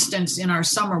 for instance, in our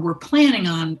summer, we're planning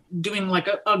on doing like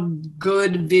a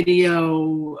good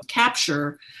video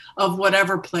capture of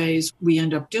whatever plays we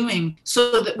end up doing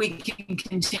so that we can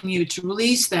continue to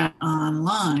release that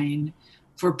online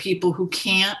for people who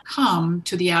can't come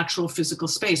to the actual physical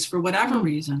space for whatever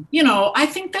reason. I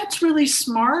think that's really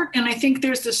smart. And I think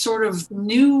there's this sort of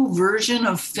new version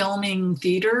of filming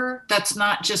theater that's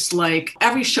not just like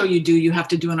every show you do, you have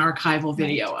to do an archival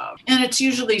video of. And it's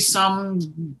usually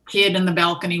some kid in the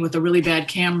balcony with a really bad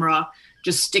camera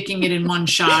just sticking it in one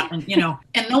shot and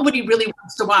nobody really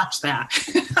wants to watch that.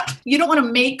 You don't want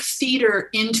to make theater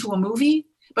into a movie,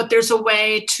 but there's a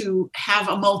way to have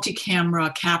a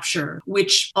multi-camera capture,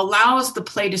 which allows the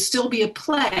play to still be a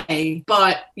play,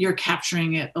 but you're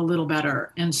capturing it a little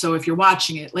better. And so if you're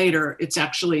watching it later, it's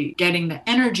actually getting the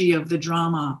energy of the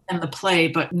drama and the play,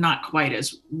 but not quite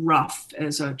as rough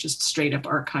as a just straight up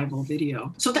archival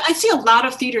video. So I see a lot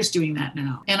of theaters doing that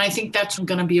now. And I think that's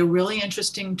going to be a really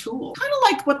interesting tool. Kind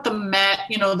of like what the Met,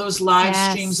 those live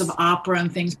streams of opera and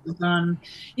things have done.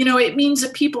 It means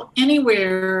that people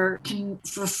anywhere can,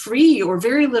 for free or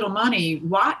very little money,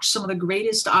 watch some of the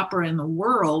greatest opera in the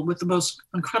world with the most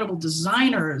incredible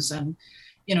designers and,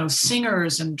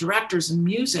 singers and directors and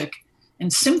music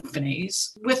and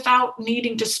symphonies without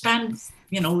needing to spend,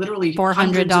 literally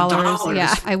 $400.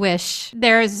 Yeah, I wish.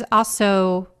 There's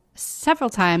also several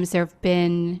times there have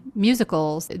been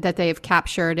musicals that they've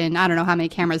captured in, I don't know how many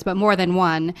cameras, but more than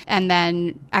one, and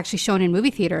then actually shown in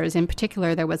movie theaters. In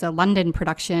particular, there was a London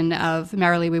production of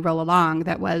Merrily We Roll Along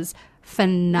that was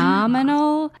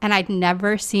phenomenal. And I'd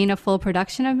never seen a full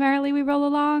production of Merrily We Roll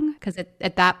Along because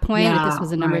at that point, this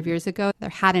was a number of years ago, there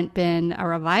hadn't been a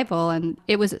revival. And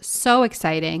it was so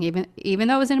exciting, even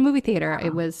though it was in a movie theater,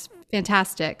 it was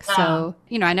fantastic. So,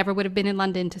 I never would have been in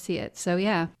London to see it. So,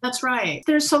 yeah. That's right.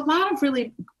 There's a lot of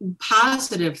really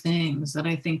positive things that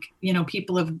I think,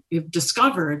 people have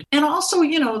discovered. And also,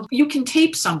 you can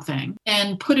tape something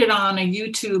and put it on a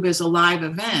YouTube as a live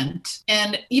event.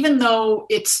 And even though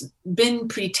it's been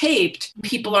pre-taped,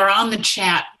 people are on the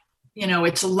chat.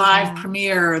 It's a live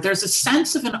premiere. There's a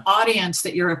sense of an audience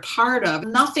that you're a part of.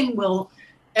 Nothing will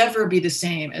ever be the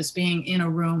same as being in a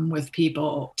room with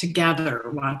people together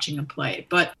watching a play.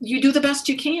 But you do the best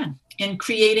you can in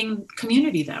creating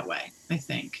community that way, I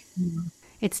think.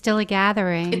 It's still a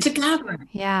gathering. It's a gathering.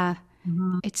 Yeah.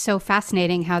 Mm-hmm. It's so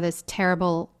fascinating how this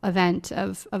terrible event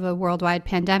of a worldwide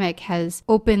pandemic has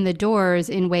opened the doors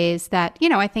in ways that,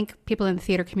 I think people in the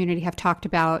theater community have talked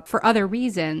about for other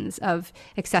reasons of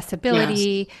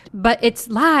accessibility, but it's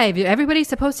live. Everybody's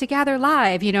supposed to gather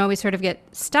live. We sort of get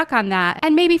stuck on that,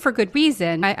 and maybe for good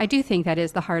reason. I do think that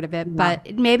is the heart of it,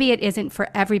 but maybe it isn't for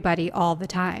everybody all the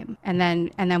time. And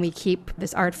then we keep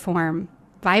this art form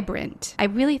vibrant. I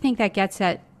really think that gets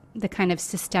at the kind of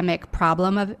systemic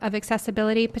problem of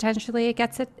accessibility, potentially. It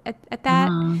gets at that.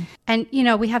 And,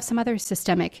 we have some other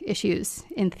systemic issues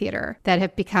in theater that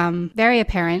have become very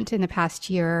apparent in the past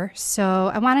year.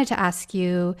 So I wanted to ask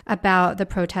you about the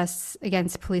protests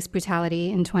against police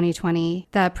brutality in 2020,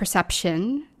 the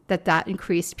perception that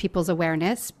increased people's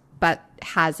awareness, but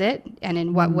has it, and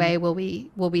in what way will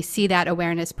we see that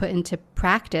awareness put into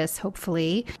practice,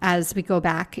 hopefully, as we go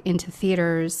back into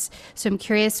theaters? So I'm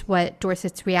curious what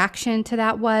Dorset's reaction to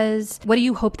that was. What do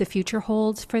you hope the future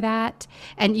holds for that?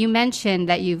 And you mentioned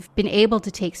that you've been able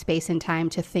to take space and time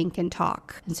to think and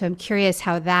talk. And so I'm curious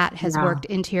how that has worked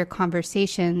into your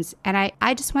conversations. And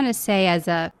I just want to say, as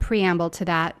a preamble to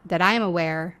that I am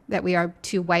aware that we are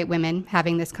two white women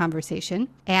having this conversation.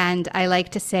 And I like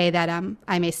to say that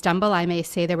I may stumble, I may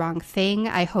say the wrong thing.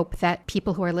 I hope that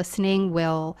people who are listening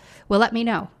will let me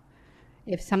know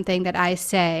if something that I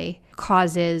say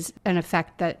causes an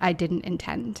effect that I didn't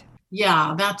intend.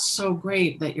 Yeah, that's so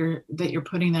great that you're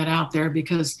putting that out there,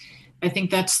 because I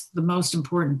think that's the most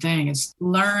important thing, is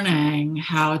learning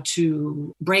how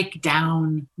to break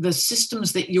down the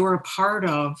systems that you're a part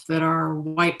of that are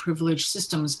white privileged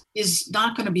systems is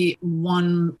not going to be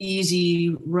one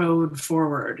easy road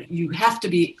forward. You have to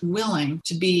be willing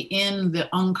to be in the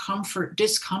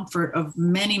discomfort of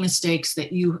many mistakes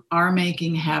that you are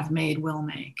making, have made, will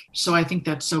make. So I think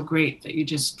that's so great that you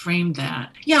just framed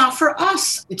that. Yeah, for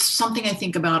us, it's something I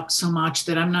think about so much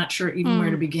that I'm not sure even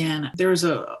where to begin. There's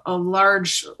a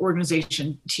large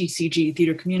organization, TCG,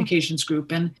 Theater Communications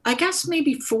Group. And I guess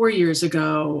maybe 4 years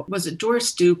ago, was it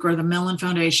Doris Duke or the Mellon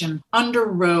Foundation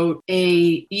underwrote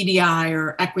a EDI,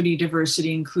 or Equity,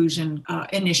 Diversity, Inclusion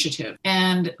initiative.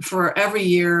 And for every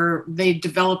year, they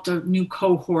developed a new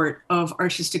cohort of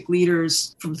artistic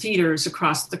leaders from theaters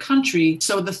across the country.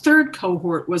 So the third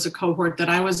cohort was a cohort that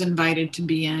I was invited to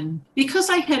be in because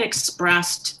I had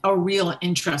expressed a real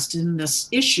interest in this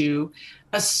issue.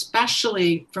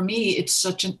 Especially for me, it's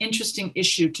such an interesting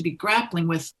issue to be grappling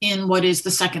with in what is the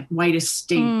second whitest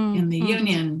state in the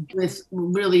union, with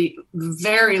really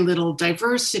very little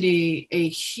diversity, a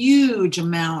huge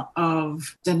amount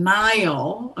of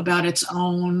denial about its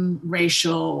own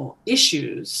racial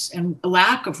issues, and a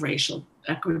lack of racial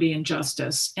equity and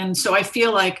justice. And so I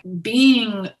feel like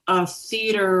being a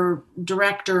theater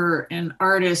director and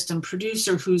artist and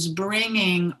producer who's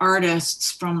bringing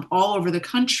artists from all over the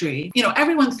country,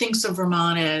 everyone thinks of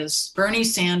Vermont as Bernie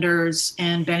Sanders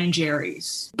and Ben and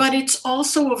Jerry's, but it's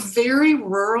also a very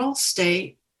rural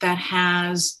state that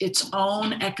has its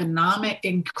own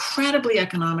incredibly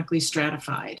economically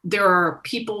stratified. There are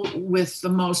people with the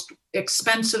most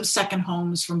expensive second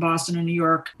homes from Boston and New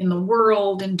York in the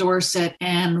world, in Dorset,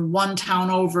 and one town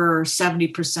over,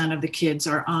 70% of the kids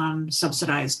are on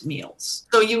subsidized meals.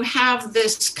 So you have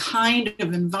this kind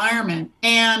of environment,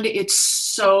 and it's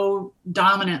so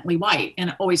dominantly white,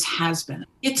 and it always has been.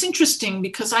 It's interesting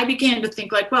because I began to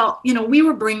think we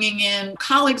were bringing in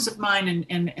colleagues of mine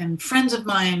and friends of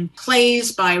mine,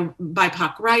 plays by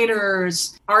BIPOC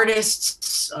writers,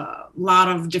 artists, a lot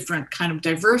of different kind of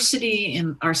diversity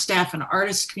in our staff and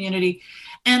artist community.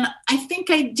 And I think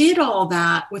I did all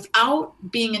that without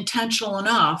being intentional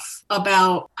enough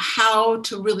about how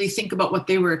to really think about what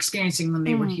they were experiencing when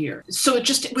they were here. So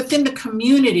just within the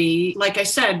community, like I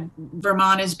said,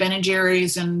 Vermont is Ben and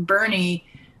Jerry's and Bernie,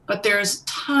 but there's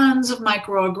tons of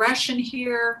microaggression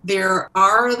here. There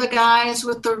are the guys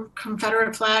with the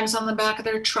Confederate flags on the back of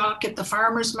their truck at the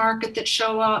farmers market that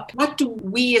show up. What do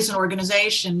we as an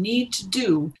organization need to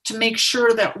do to make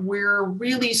sure that we're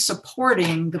really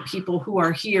supporting the people who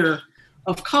are here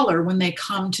of color when they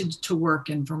come to work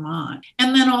in Vermont?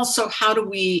 And then also, how do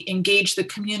we engage the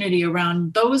community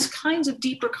around those kinds of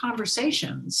deeper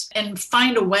conversations and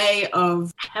find a way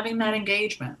of having that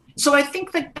engagement? So I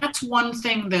think that that's one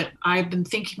thing that I've been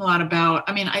thinking a lot about.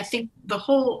 I mean, I think the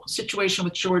whole situation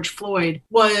with George Floyd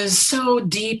was so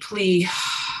deeply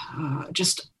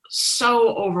just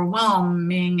so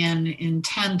overwhelming and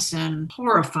intense and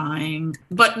horrifying,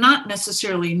 but not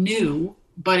necessarily new.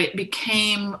 But it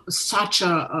became such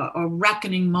a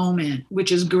reckoning moment,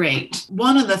 which is great.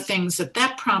 One of the things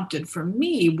that prompted for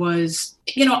me was,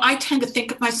 I tend to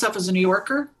think of myself as a New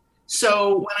Yorker.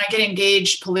 So when I get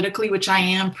engaged politically, which I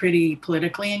am pretty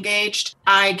politically engaged,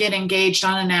 I get engaged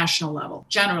on a national level,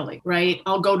 generally, right?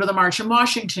 I'll go to the March in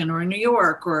Washington or in New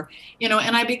York and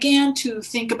I began to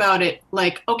think about it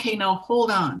like, okay, now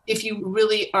hold on. If you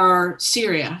really are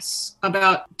serious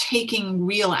about taking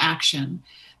real action,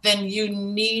 then you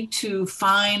need to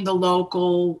find the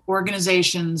local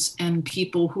organizations and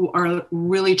people who are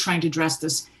really trying to address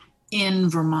this in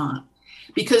Vermont.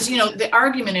 Because, the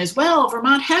argument is, well,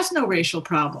 Vermont has no racial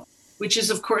problem, which is,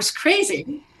 of course,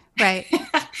 crazy. Right.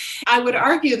 I would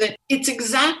argue that it's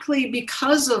exactly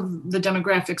because of the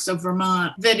demographics of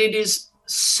Vermont that it is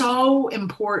so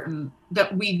important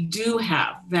that we do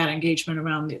have that engagement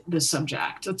around the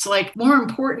subject. It's like more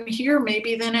important here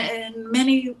maybe than in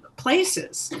many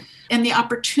places. And the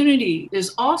opportunity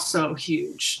is also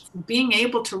huge, being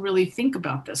able to really think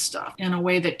about this stuff in a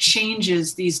way that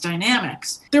changes these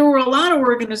dynamics. There were a lot of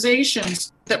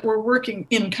organizations that were working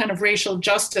in kind of racial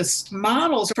justice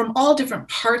models from all different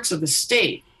parts of the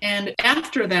state. And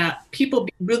after that, people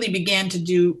really began to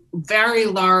do very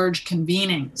large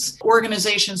convenings.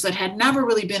 Organizations that had never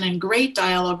really been in great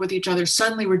dialogue with each other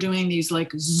suddenly were doing these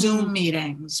like Zoom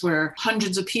meetings where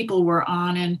hundreds of people were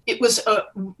on. And it was a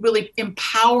really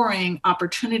empowering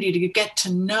opportunity to get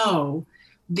to know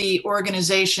the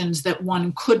organizations that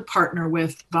one could partner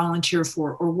with, volunteer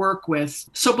for, or work with.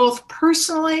 So both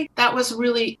personally, that was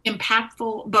really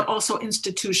impactful, but also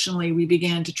institutionally, we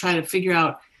began to try to figure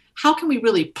out how can we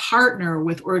really partner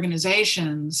with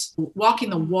organizations, walking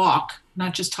the walk,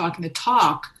 not just talking the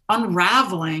talk,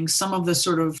 unraveling some of the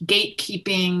sort of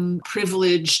gatekeeping,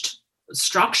 privileged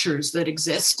structures that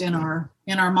exist in our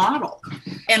model.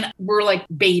 And we're like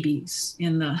babies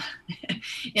in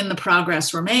the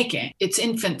progress we're making. It's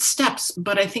infant steps,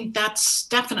 but I think that's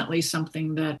definitely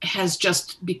something that has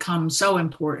just become so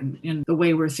important in the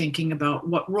way we're thinking about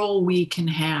what role we can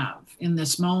have in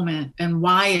this moment and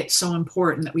why it's so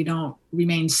important that we don't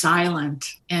remain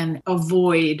silent and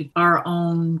avoid our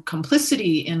own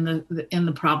complicity in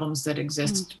the problems that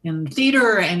exist in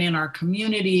theater and in our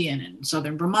community and in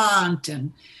Southern Vermont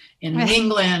and in New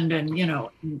England and,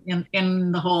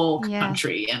 in the whole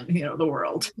country and, the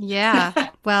world. Yeah.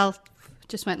 Well,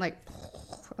 just went like,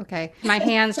 okay. My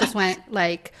hands just went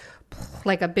like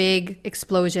a big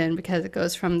explosion because it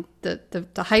goes from the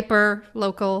hyper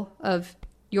local of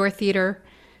your theater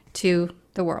to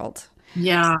the world.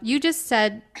 Yeah. You just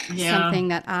said something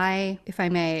that if I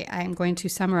may, I'm going to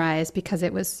summarize because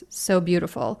it was so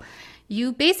beautiful.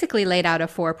 You basically laid out a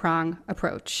 4-prong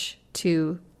approach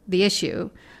to the issue,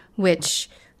 which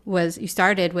was you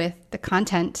started with the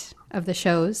content of the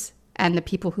shows and the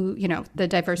people who, the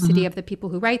diversity of the people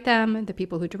who write them, the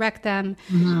people who direct them.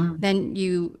 Then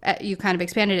you kind of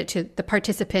expanded it to the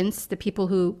participants, the people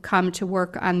who come to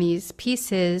work on these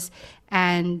pieces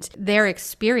and their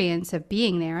experience of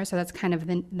being there. So that's kind of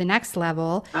the next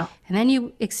level. Oh. And then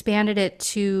you expanded it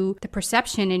to the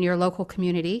perception in your local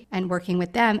community and working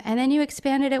with them. And then you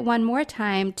expanded it one more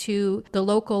time to the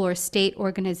local or state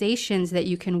organizations that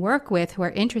you can work with who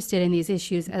are interested in these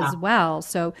issues as well.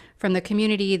 So from the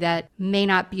community that may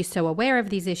not be so aware of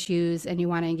these issues and you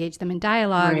want to engage them in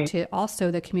dialogue to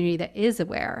also the community that is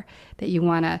aware that you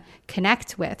want to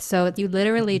connect with. So you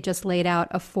literally just laid out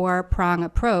a 4-prong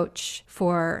approach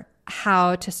for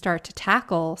how to start to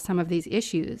tackle some of these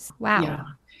issues. Wow. Yeah.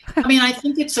 I mean, I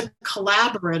think it's a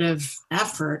collaborative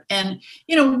effort. And,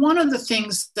 one of the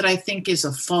things that I think is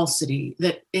a falsity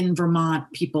that in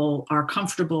Vermont people are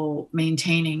comfortable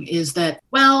maintaining is that,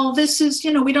 well, this is,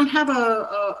 we don't have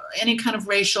any kind of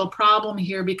racial problem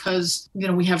here because,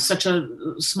 we have such a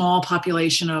small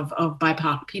population of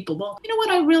BIPOC people. Well, you know what?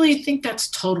 I really think that's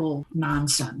total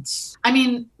nonsense. I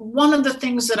mean, one of the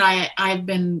things that I've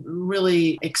been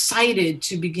really excited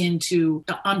to begin to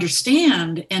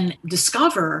understand and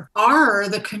discover are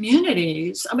the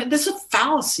communities. I mean, this is a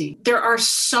fallacy. There are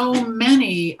so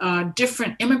many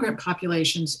different immigrant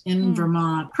populations in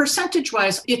Vermont.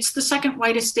 Percentage-wise, it's the second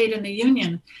whitest state in the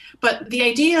union. But the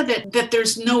idea that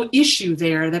there's no issue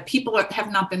there, that people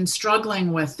have not been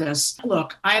struggling with this.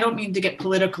 Look, I don't mean to get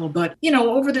political, but,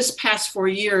 over this past 4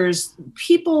 years,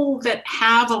 people that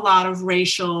have a lot of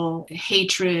racial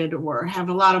hatred or have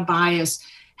a lot of bias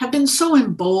have been so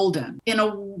emboldened. In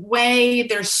a way,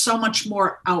 they're so much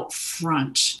more out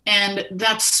front. And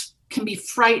that's can be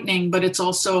frightening, but it's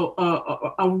also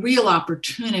a real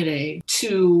opportunity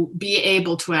to be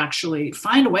able to actually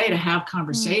find a way to have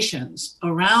conversations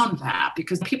around that,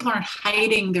 because people aren't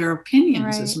hiding their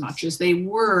opinions as much as they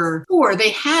were, or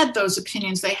they had those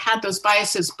opinions, they had those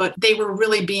biases, but they were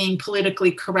really being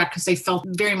politically correct because they felt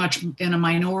very much in a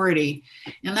minority.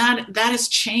 And that has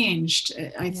changed,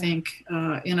 I think,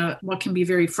 in what can be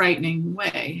very frightening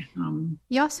way.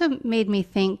 You also made me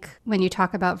think, when you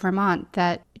talk about Vermont,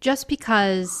 that just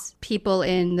because people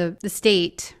in the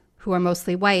state who are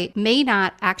mostly white may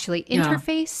not actually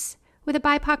interface with a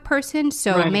BIPOC person,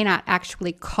 so it may not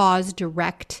actually cause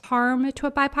direct harm to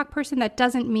a BIPOC person, that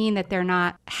doesn't mean that they're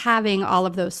not having all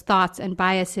of those thoughts and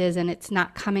biases and it's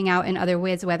not coming out in other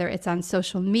ways, whether it's on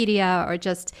social media or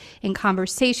just in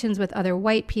conversations with other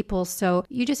white people. So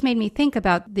you just made me think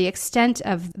about the extent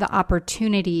of the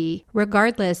opportunity,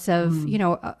 regardless of,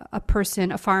 a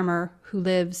person, a farmer who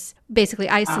lives basically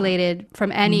isolated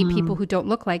from any people who don't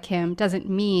look like him, doesn't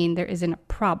mean there isn't a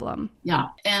problem. Yeah,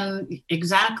 and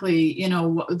exactly,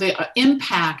 the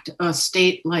impact a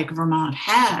state like Vermont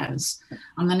has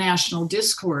on the national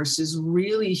discourse is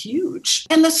really huge.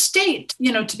 And the state,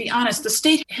 to be honest, the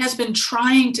state has been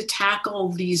trying to tackle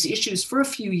these issues for a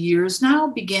few years now,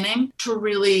 beginning to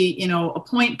really,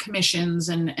 appoint commissions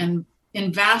and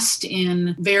invest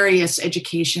in various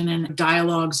education and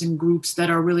dialogues and groups that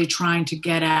are really trying to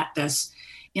get at this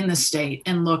in the state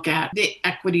and look at the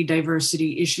equity,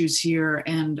 diversity issues here.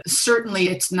 And certainly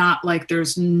it's not like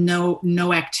there's no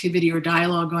activity or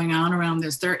dialogue going on around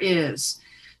this. There is.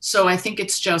 So I think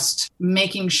it's just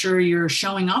making sure you're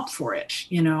showing up for it.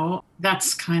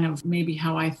 That's kind of maybe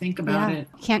how I think about it.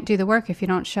 Can't do the work if you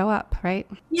don't show up, right?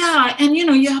 Yeah. And,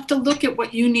 you have to look at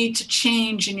what you need to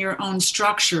change in your own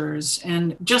structures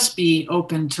and just be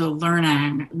open to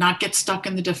learning, not get stuck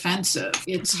in the defensive.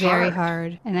 It's very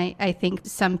hard. And I think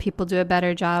some people do a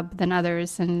better job than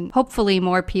others. And hopefully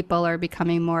more people are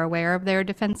becoming more aware of their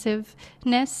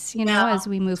defensiveness, as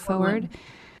we move forward.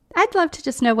 I'd love to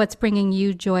just know what's bringing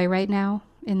you joy right now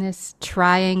in this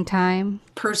trying time.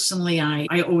 Personally, I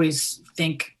always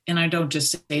think, and I don't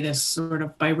just say this sort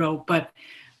of by rote, but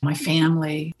my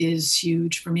family is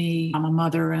huge for me. I'm a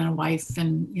mother and a wife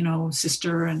and,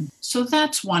 sister. And so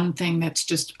that's one thing that's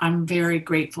just, I'm very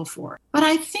grateful for. But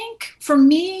I think for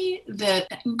me, the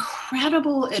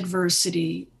incredible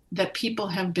adversity that people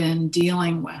have been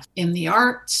dealing with in the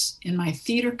arts, in my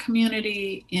theater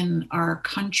community, in our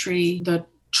country, the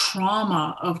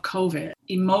trauma of COVID,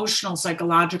 emotional,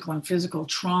 psychological, and physical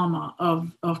trauma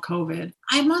of COVID.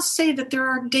 I must say that there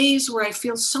are days where I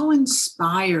feel so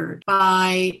inspired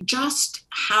by just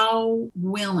how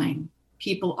willing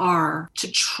people are to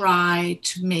try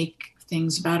to make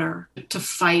things better, to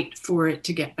fight for it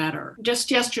to get better.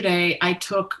 Just yesterday, I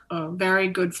took a very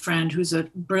good friend who's a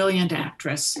brilliant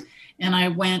actress, and I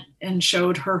went and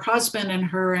showed her husband and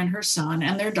her son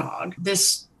and their dog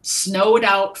this snowed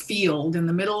out field in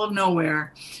the middle of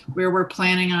nowhere where we're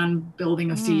planning on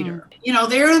building a theater.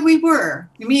 There we were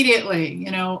immediately,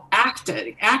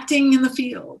 acting in the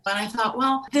field. And I thought,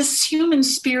 well, this human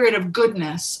spirit of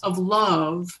goodness, of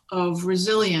love, of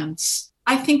resilience,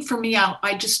 I think for me,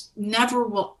 I just never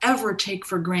will ever take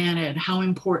for granted how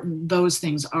important those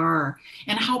things are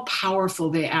and how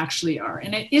powerful they actually are.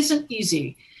 And it isn't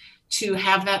easy to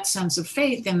have that sense of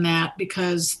faith in that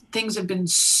because things have been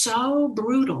so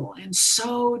brutal and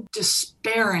so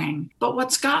despairing. But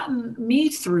what's gotten me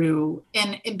through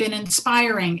and been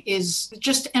inspiring is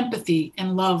just empathy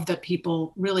and love that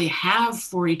people really have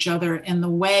for each other and the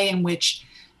way in which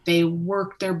they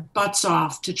work their butts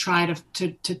off to try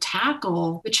to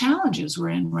tackle the challenges we're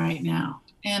in right now.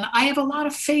 And I have a lot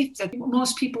of faith that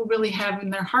most people really have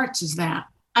in their hearts is that.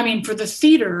 I mean, for the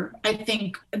theater, I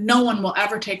think no one will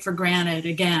ever take for granted,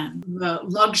 again, the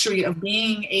luxury of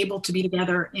being able to be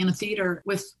together in a theater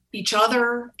with each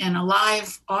other and a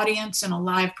live audience and a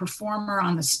live performer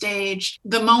on the stage.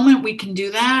 The moment we can do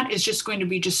that is just going to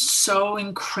be just so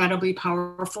incredibly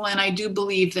powerful. And I do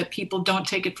believe that people don't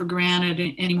take it for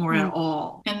granted anymore at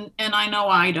all. And I know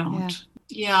I don't.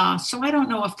 Yeah. So I don't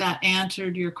know if that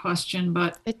answered your question,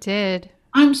 but it did.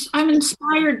 I'm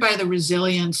inspired by the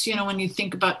resilience, when you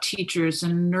think about teachers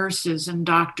and nurses and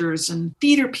doctors and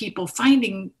theater people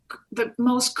finding the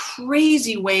most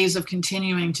crazy ways of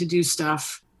continuing to do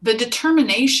stuff, the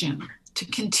determination to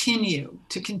continue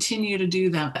to do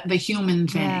that, the human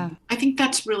thing. Yeah. I think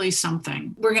that's really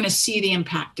something. We're going to see the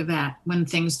impact of that when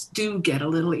things do get a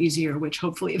little easier, which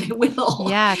hopefully they will.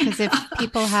 Yeah, because if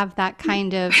people have that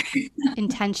kind of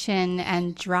intention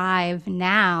and drive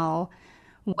now,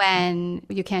 when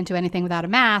you can't do anything without a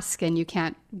mask and you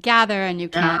can't gather and you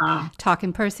can't talk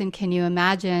in person, can you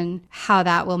imagine how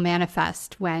that will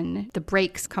manifest when the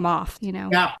brakes come off,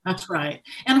 Yeah, that's right.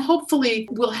 And hopefully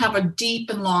we'll have a deep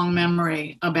and long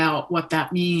memory about what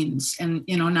that means and,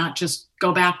 not just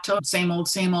go back to same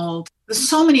old. There's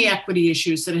so many equity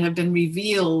issues that have been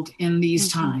revealed in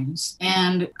these times.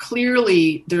 And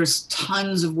clearly there's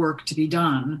tons of work to be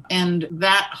done. And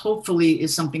that hopefully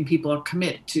is something people are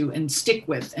committed to and stick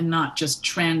with and not just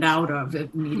trend out of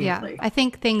immediately. Yeah, I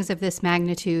think things of this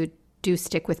magnitude do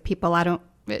stick with people.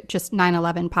 Just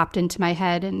 9/11 popped into my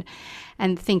head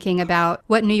and thinking about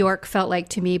what New York felt like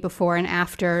to me before and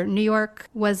after. New York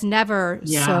was never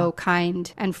so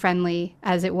kind and friendly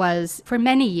as it was for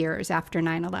many years after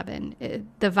 9/11.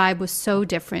 The vibe was so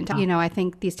different. I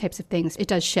think these types of things, it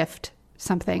does shift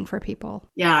something for people.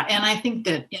 Yeah. And I think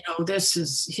that, this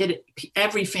has hit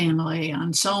every family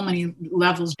on so many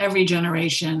levels, every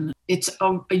generation. It's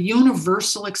a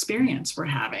universal experience we're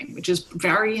having, which is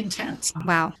very intense.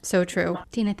 Wow. So true.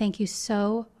 Tina, thank you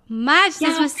so much.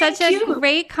 This was such a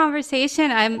great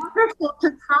conversation. I'm wonderful to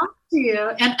talk to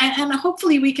you. And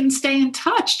hopefully we can stay in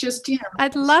touch. Just,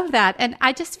 I'd love that. And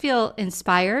I just feel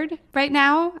inspired right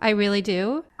now. I really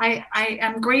do. I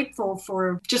am grateful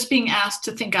for just being asked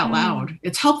to think out loud.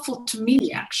 It's helpful to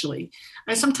me, actually.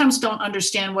 I sometimes don't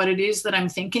understand what it is that I'm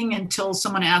thinking until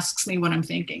someone asks me what I'm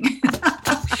thinking.